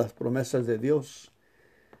reclamando las promesas de Dios.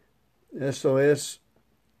 Eso es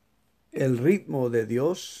el ritmo de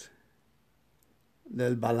Dios,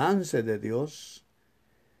 del balance de Dios.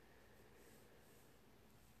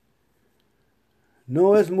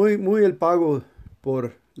 No es muy el pago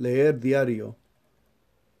por leer diario.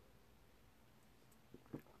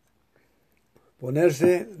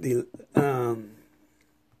 Ponerse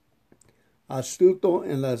astuto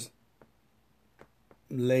en las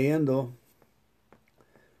leyendo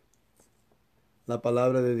la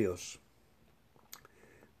palabra de Dios.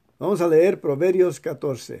 Vamos a leer Proverbios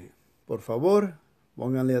 14. Por favor,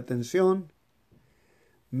 pónganle atención.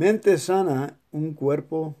 Mente sana, un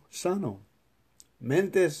cuerpo sano.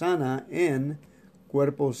 Mente sana en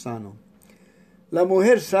cuerpo sano. La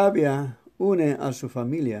mujer sabia une a su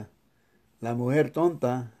familia. La mujer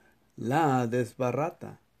tonta la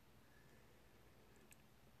desbarata.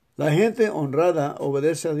 La gente honrada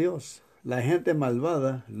obedece a Dios. La gente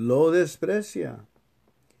malvada lo desprecia.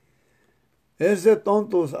 Es de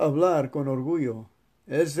tontos hablar con orgullo.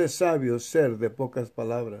 Es de sabios ser de pocas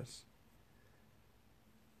palabras.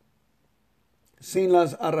 Sin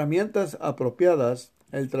las herramientas apropiadas,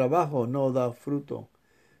 el trabajo no da fruto.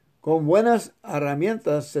 Con buenas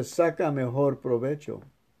herramientas se saca mejor provecho.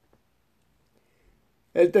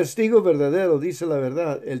 El testigo verdadero dice la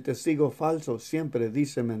verdad, el testigo falso siempre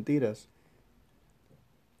dice mentiras.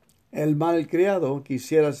 El malcriado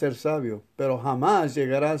quisiera ser sabio, pero jamás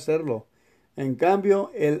llegará a serlo. En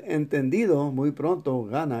cambio, el entendido muy pronto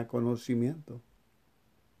gana conocimiento.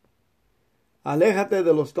 Aléjate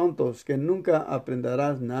de los tontos, que nunca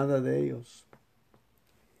aprenderás nada de ellos.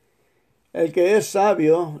 El que es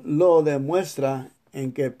sabio lo demuestra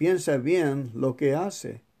en que piensa bien lo que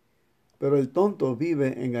hace, pero el tonto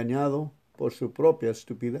vive engañado por su propia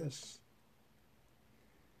estupidez.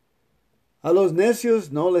 A los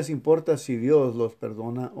necios no les importa si Dios los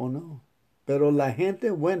perdona o no, pero la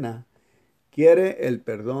gente buena quiere el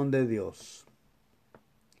perdón de Dios.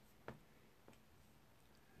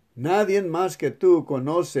 Nadie más que tú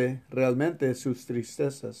conoce realmente sus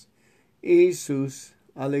tristezas y sus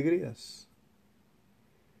alegrías.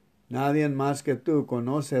 Nadie más que tú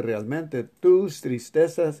conoce realmente tus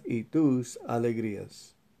tristezas y tus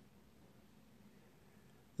alegrías.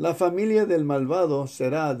 La familia del malvado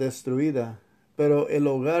será destruida, pero el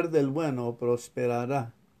hogar del bueno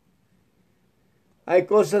prosperará. Hay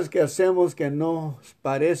cosas que hacemos que nos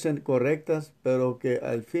parecen correctas, pero que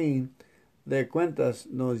al fin de cuentas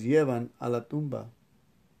nos llevan a la tumba.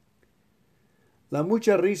 La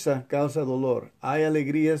mucha risa causa dolor. Hay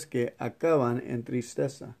alegrías que acaban en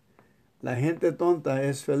tristeza. La gente tonta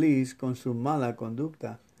es feliz con su mala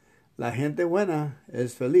conducta. La gente buena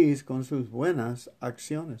es feliz con sus buenas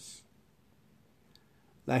acciones.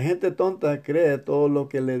 La gente tonta cree todo lo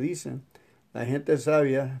que le dicen. La gente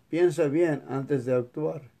sabia piensa bien antes de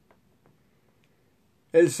actuar.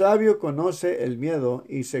 El sabio conoce el miedo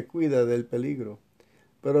y se cuida del peligro,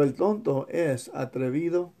 pero el tonto es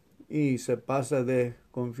atrevido y se pasa de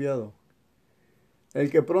confiado.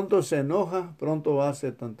 El que pronto se enoja, pronto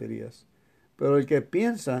hace tonterías, pero el que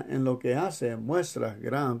piensa en lo que hace muestra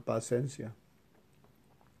gran paciencia.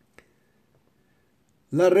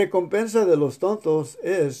 La recompensa de los tontos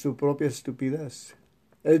es su propia estupidez.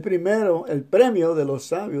 El premio de los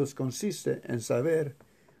sabios consiste en saber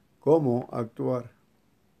cómo actuar.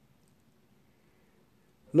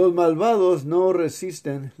 Los malvados no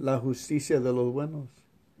resisten la justicia de los buenos.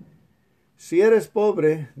 Si eres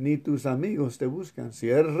pobre, ni tus amigos te buscan. Si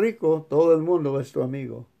eres rico, todo el mundo es tu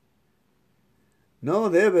amigo. No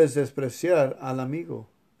debes despreciar al amigo.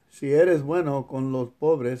 Si eres bueno con los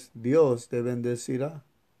pobres, Dios te bendecirá.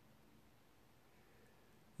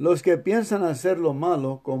 Los que piensan hacer lo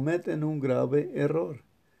malo cometen un grave error.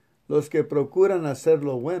 Los que procuran hacer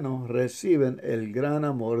lo bueno reciben el gran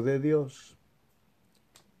amor de Dios.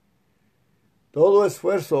 Todo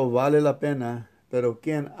esfuerzo vale la pena, pero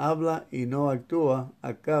quien habla y no actúa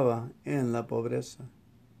acaba en la pobreza.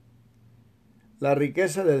 La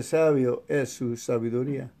riqueza del sabio es su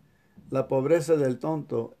sabiduría. La pobreza del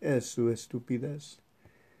tonto es su estupidez.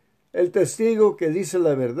 El testigo que dice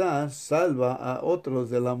la verdad salva a otros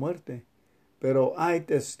de la muerte, pero hay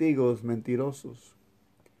testigos mentirosos.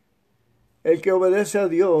 El que obedece a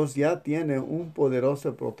Dios ya tiene un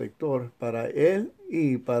poderoso protector para él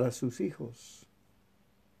y para sus hijos.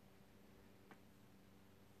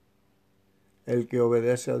 El que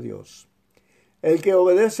obedece a Dios. El que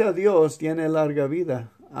obedece a Dios tiene larga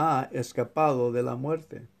vida, ha escapado de la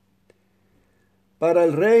muerte. Para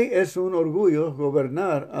el rey es un orgullo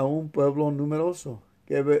gobernar a un pueblo numeroso.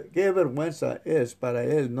 Qué vergüenza es para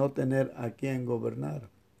él no tener a quien gobernar.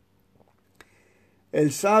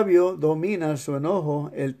 El sabio domina su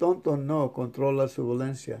enojo, el tonto no controla su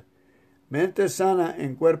violencia. Mente sana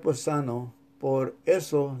en cuerpo sano, por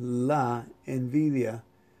eso la envidia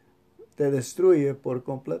te destruye por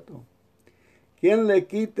completo. Quien le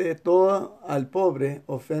quite todo al pobre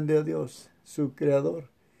ofende a Dios, su creador.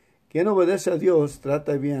 Quien obedece a Dios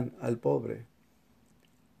trata bien al pobre.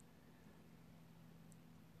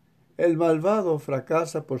 El malvado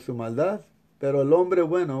fracasa por su maldad, pero el hombre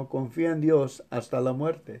bueno confía en Dios hasta la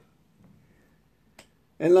muerte.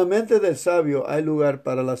 En la mente del sabio hay lugar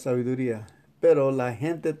para la sabiduría, pero la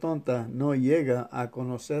gente tonta no llega a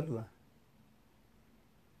conocerla.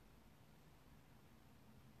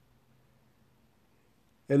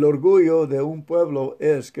 El orgullo de un pueblo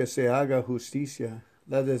es que se haga justicia.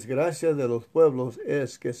 La desgracia de los pueblos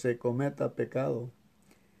es que se cometa pecado.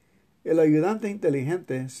 El ayudante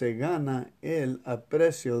inteligente se gana el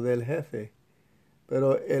aprecio del jefe,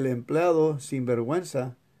 pero el empleado sin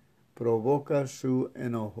vergüenza provoca su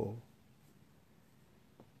enojo.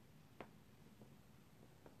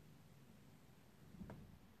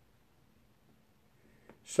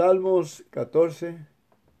 Salmos 14.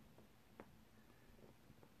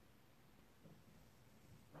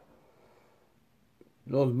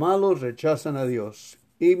 Los malos rechazan a Dios.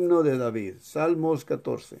 Himno de David. Salmos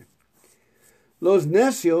 14. Los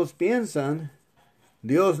necios piensan,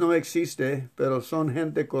 Dios no existe, pero son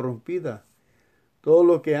gente corrompida. Todo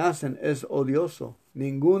lo que hacen es odioso.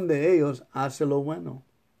 Ningún de ellos hace lo bueno.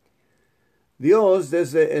 Dios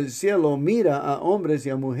desde el cielo mira a hombres y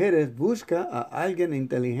a mujeres, busca a alguien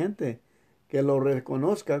inteligente que lo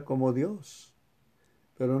reconozca como Dios.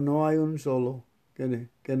 Pero no hay un solo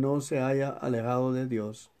que no se haya alejado de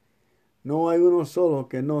Dios. No hay uno solo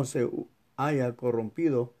que no se haya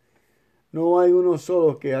corrompido. No hay uno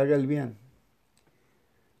solo que haga el bien.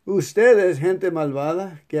 Ustedes, gente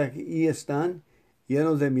malvada, que aquí están,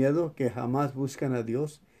 llenos de miedo, que jamás buscan a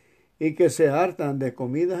Dios, y que se hartan de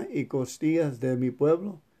comida y costillas de mi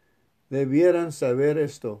pueblo, debieran saber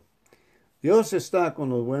esto. Dios está con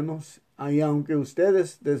los buenos, y aunque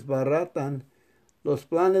ustedes desbaratan los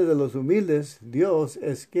planes de los humildes, Dios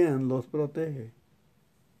es quien los protege.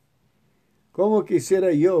 ¿Cómo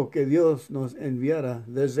quisiera yo que Dios nos enviara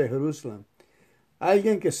desde Jerusalén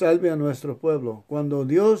alguien que salve a nuestro pueblo? Cuando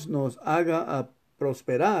Dios nos haga a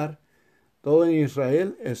prosperar, todo en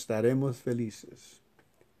Israel estaremos felices.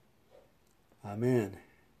 Amén.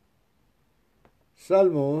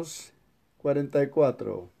 Salmos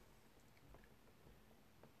 44.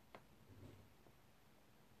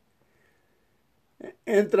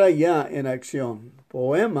 Entra ya en acción.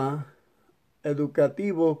 Poema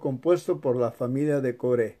educativo compuesto por la familia de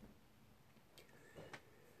Coré.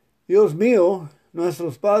 Dios mío,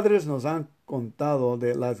 nuestros padres nos han contado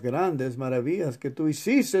de las grandes maravillas que tú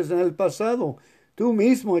hiciste en el pasado. Tú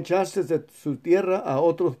mismo echaste de su tierra a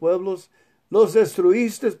otros pueblos, los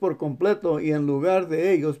destruiste por completo y en lugar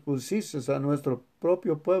de ellos pusiste a nuestro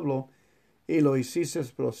propio pueblo y lo hiciste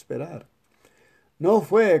prosperar. No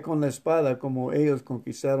fue con la espada como ellos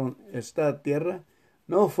conquistaron esta tierra,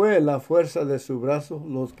 no fue la fuerza de su brazo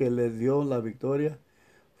los que les dio la victoria.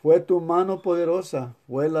 Fue tu mano poderosa,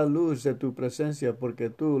 fue la luz de tu presencia, porque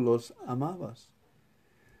tú los amabas.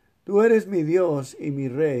 Tú eres mi Dios y mi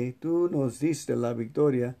Rey, tú nos diste la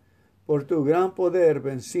victoria. Por tu gran poder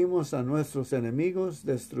vencimos a nuestros enemigos,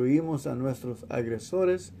 destruimos a nuestros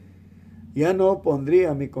agresores. Ya no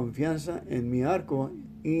pondría mi confianza en mi arco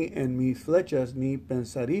y en mis flechas, ni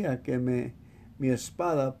pensaría que mi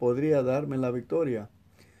espada podría darme la victoria.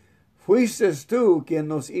 Fuiste tú quien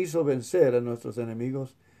nos hizo vencer a nuestros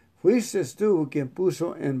enemigos. Fuiste tú quien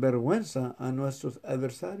puso en vergüenza a nuestros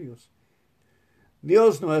adversarios.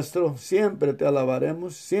 Dios nuestro, siempre te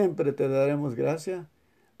alabaremos, siempre te daremos gracia,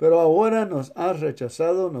 pero ahora nos has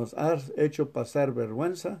rechazado, nos has hecho pasar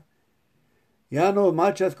vergüenza. Ya no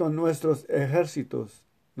marchas con nuestros ejércitos,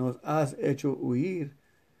 nos has hecho huir.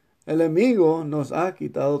 El enemigo nos ha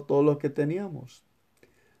quitado todo lo que teníamos.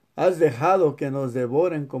 Has dejado que nos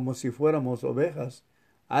devoren como si fuéramos ovejas.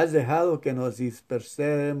 Has dejado que nos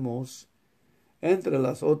dispersemos entre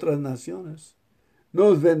las otras naciones.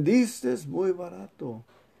 Nos vendiste muy barato.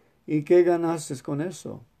 ¿Y qué ganaste con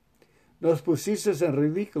eso? Nos pusiste en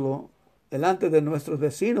ridículo delante de nuestros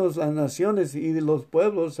vecinos. Las naciones y los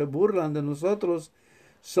pueblos se burlan de nosotros.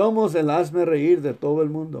 Somos el hazme reír de todo el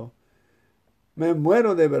mundo. Me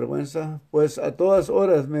muero de vergüenza, pues a todas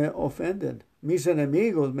horas me ofenden. Mis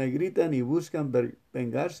enemigos me gritan y buscan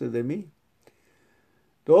vengarse de mí.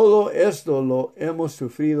 Todo esto lo hemos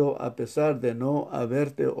sufrido a pesar de no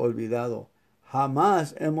haberte olvidado.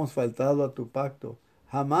 Jamás hemos faltado a tu pacto.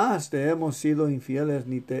 Jamás te hemos sido infieles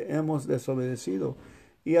ni te hemos desobedecido.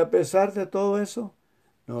 Y a pesar de todo eso,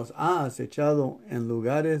 nos has echado en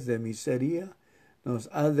lugares de miseria, nos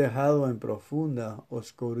has dejado en profunda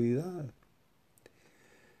oscuridad.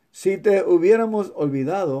 Si te hubiéramos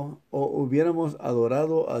olvidado o hubiéramos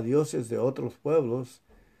adorado a dioses de otros pueblos,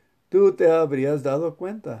 tú te habrías dado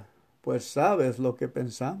cuenta, pues sabes lo que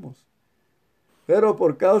pensamos. Pero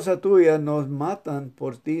por causa tuya nos matan,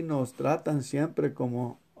 por ti nos tratan siempre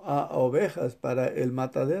como a ovejas para el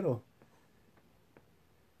matadero.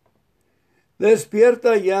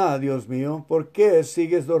 Despierta ya, Dios mío, ¿por qué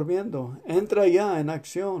sigues durmiendo? Entra ya en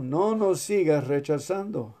acción, no nos sigas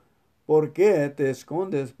rechazando. ¿Por qué te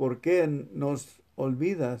escondes? ¿Por qué nos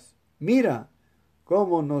olvidas? Mira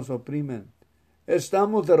cómo nos oprimen.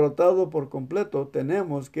 Estamos derrotados por completo,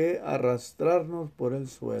 tenemos que arrastrarnos por el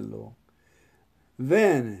suelo.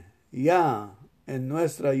 Ven ya en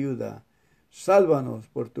nuestra ayuda, sálvanos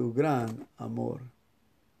por tu gran amor.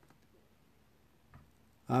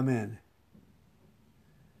 Amén.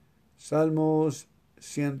 Salmos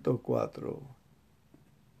 104.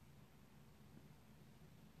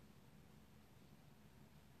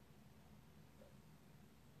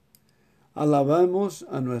 Alabamos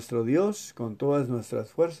a nuestro Dios con todas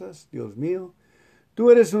nuestras fuerzas, Dios mío. Tú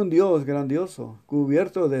eres un Dios grandioso,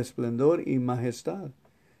 cubierto de esplendor y majestad,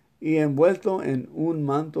 y envuelto en un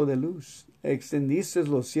manto de luz. Extendiste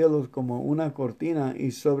los cielos como una cortina,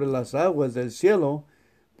 y sobre las aguas del cielo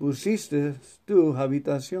pusiste tu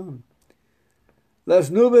habitación. Las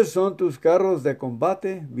nubes son tus carros de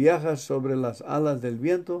combate, viajas sobre las alas del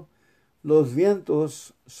viento. Los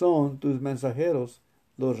vientos son tus mensajeros,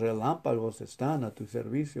 los relámpagos están a tu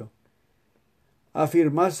servicio.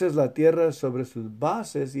 Afirmaste la tierra sobre sus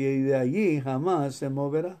bases y de allí jamás se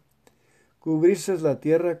moverá. Cubriste la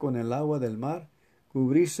tierra con el agua del mar,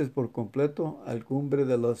 cubriste por completo al cumbre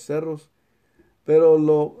de los cerros, pero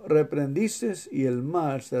lo reprendiste y el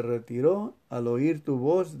mar se retiró al oír tu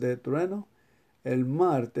voz de trueno, el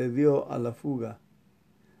mar te dio a la fuga.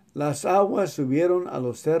 Las aguas subieron a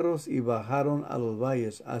los cerros y bajaron a los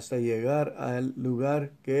valles hasta llegar al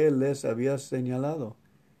lugar que Él les había señalado.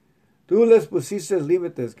 Tú les pusiste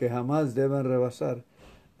límites que jamás deben rebasar,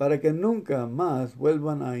 para que nunca más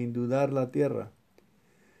vuelvan a inundar la tierra.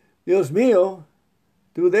 Dios mío,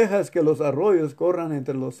 tú dejas que los arroyos corran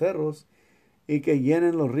entre los cerros y que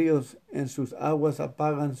llenen los ríos. En sus aguas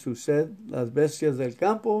apagan su sed las bestias del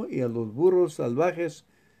campo y a los burros salvajes.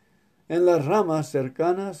 En las ramas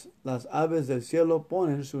cercanas las aves del cielo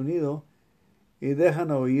ponen su nido y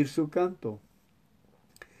dejan oír su canto.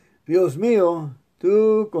 Dios mío,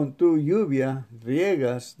 tú con tu lluvia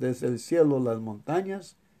riegas desde el cielo las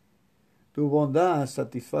montañas. Tu bondad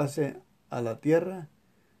satisface a la tierra.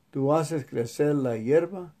 Tú haces crecer la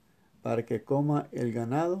hierba para que coma el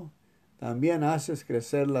ganado. También haces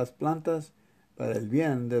crecer las plantas para el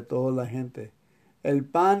bien de toda la gente. El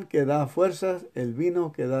pan que da fuerzas, el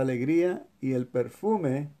vino que da alegría y el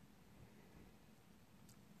perfume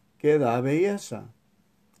que da belleza.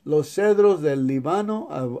 Los cedros del Líbano,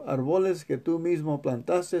 árboles que tú mismo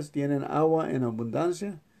plantaste, tienen agua en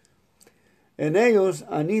abundancia. En ellos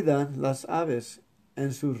anidan las aves,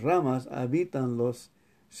 en sus ramas habitan los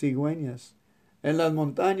cigüeñas. En las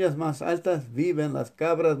montañas más altas viven las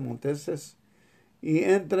cabras monteses, y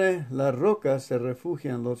entre las rocas se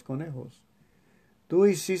refugian los conejos. Tú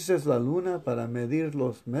hiciste la luna para medir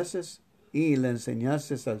los meses, y le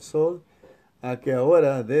enseñaste al sol a que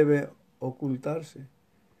ahora debe ocultarse.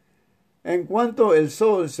 En cuanto el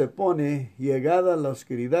sol se pone, llegada la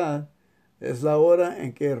oscuridad, es la hora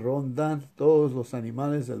en que rondan todos los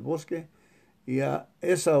animales del bosque, y a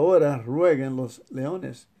esa hora ruegan los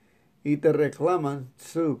leones, y te reclaman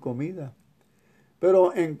su comida.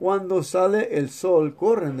 Pero en cuando sale el sol,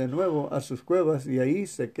 corren de nuevo a sus cuevas, y ahí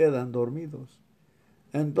se quedan dormidos.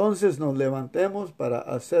 Entonces nos levantemos para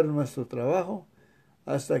hacer nuestro trabajo,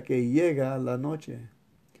 hasta que llega la noche.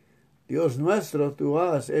 Dios nuestro, tú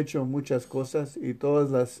has hecho muchas cosas, y todas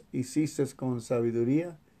las hiciste con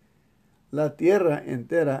sabiduría. La tierra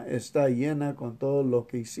entera está llena con todo lo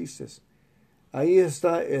que hiciste. Ahí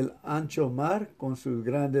está el ancho mar con sus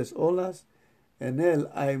grandes olas. En él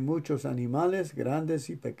hay muchos animales, grandes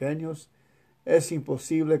y pequeños. Es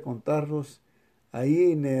imposible contarlos.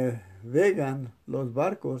 Ahí navegan los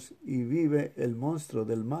barcos y vive el monstruo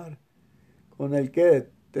del mar, con el que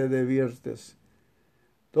te diviertes.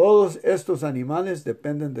 Todos estos animales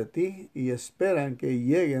dependen de ti y esperan que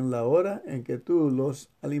llegue la hora en que tú los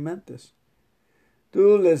alimentes.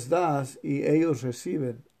 Tú les das y ellos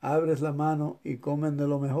reciben. Abres la mano y comen de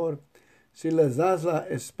lo mejor. Si les das la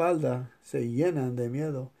espalda, se llenan de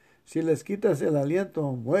miedo. Si les quitas el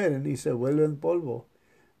aliento, mueren y se vuelven polvo.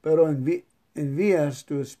 Pero envías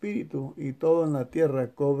tu espíritu y todo en la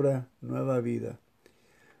tierra cobra nueva vida.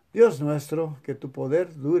 Dios nuestro, que tu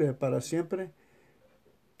poder dure para siempre,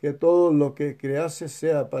 que todo lo que creaste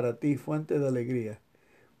sea para ti fuente de alegría.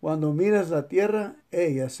 Cuando miras la tierra,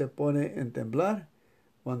 ella se pone en temblar.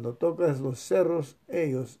 Cuando tocas los cerros,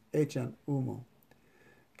 ellos echan humo.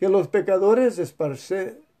 Que los pecadores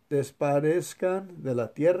desaparezcan de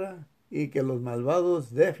la tierra y que los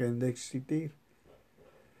malvados dejen de existir.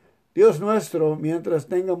 Dios nuestro, mientras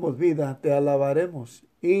tengamos vida, te alabaremos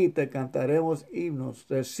y te cantaremos himnos.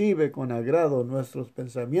 Recibe con agrado nuestros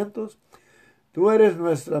pensamientos. Tú eres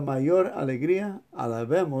nuestra mayor alegría.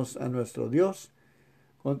 Alabemos a nuestro Dios.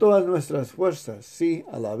 Con todas nuestras fuerzas, sí,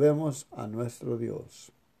 alabemos a nuestro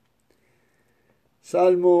Dios.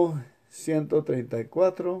 Salmo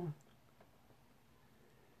 134.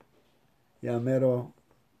 Ya mero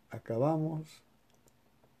acabamos.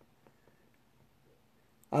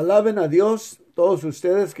 Alaben a Dios todos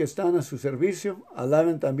ustedes que están a su servicio.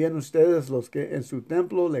 Alaben también ustedes los que en su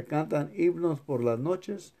templo le cantan himnos por las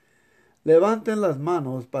noches. Levanten las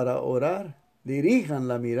manos para orar. Dirijan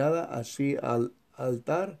la mirada así al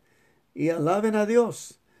altar y alaben a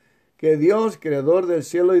Dios. Que Dios, creador del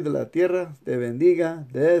cielo y de la tierra, te bendiga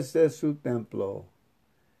desde su templo.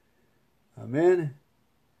 Amén.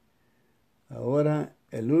 Ahora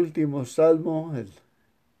el último salmo,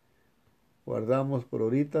 guardamos por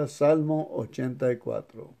ahorita, Salmo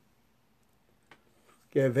 84.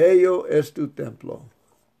 Qué bello es tu templo.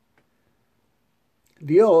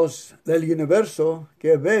 Dios del universo,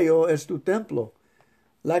 qué bello es tu templo.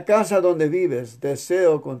 La casa donde vives,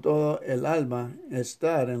 deseo con todo el alma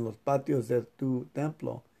estar en los patios de tu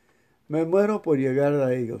templo. Me muero por llegar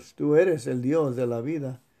a ellos. Tú eres el Dios de la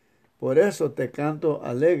vida. Por eso te canto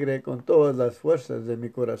alegre con todas las fuerzas de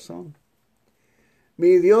mi corazón.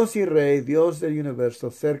 Mi Dios y Rey, Dios del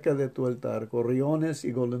universo, cerca de tu altar, gorriones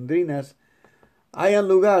y golondrinas hallan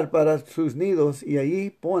lugar para sus nidos y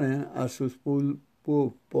allí ponen a sus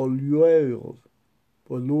polluelos.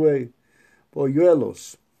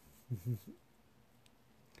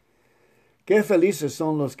 Qué felices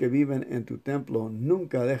son los que viven en tu templo,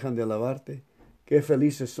 nunca dejan de alabarte. Qué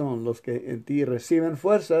felices son los que en ti reciben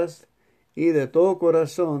fuerzas y de todo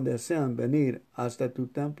corazón desean venir hasta tu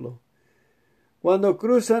templo. Cuando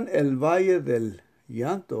cruzan el valle del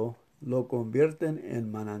llanto, lo convierten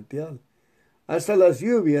en manantial. Hasta las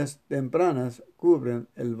lluvias tempranas cubren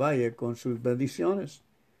el valle con sus bendiciones.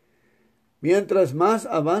 Mientras más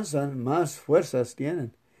avanzan, más fuerzas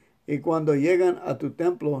tienen. Y cuando llegan a tu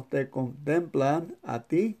templo, te contemplan a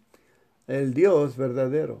ti, el Dios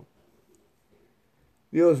verdadero.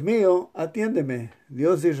 Dios mío, atiéndeme.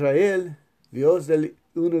 Dios de Israel, Dios del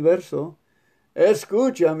universo,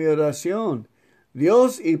 escucha mi oración.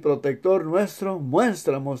 Dios y protector nuestro,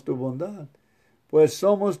 muéstranos tu bondad, pues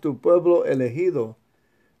somos tu pueblo elegido.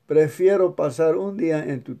 Prefiero pasar un día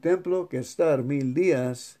en tu templo que estar 1000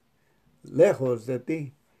 días lejos de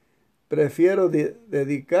ti. Prefiero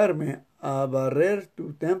dedicarme a barrer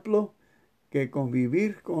tu templo que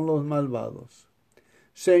convivir con los malvados.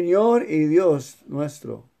 Señor y Dios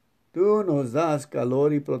nuestro, tú nos das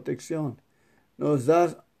calor y protección, nos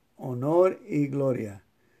das honor y gloria.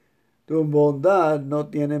 Tu bondad no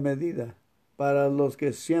tiene medida para los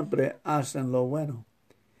que siempre hacen lo bueno.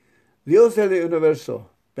 Dios del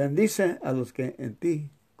universo, bendice a los que en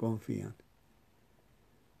ti confían.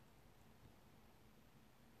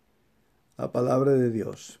 La palabra de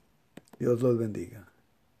Dios. Dios los bendiga.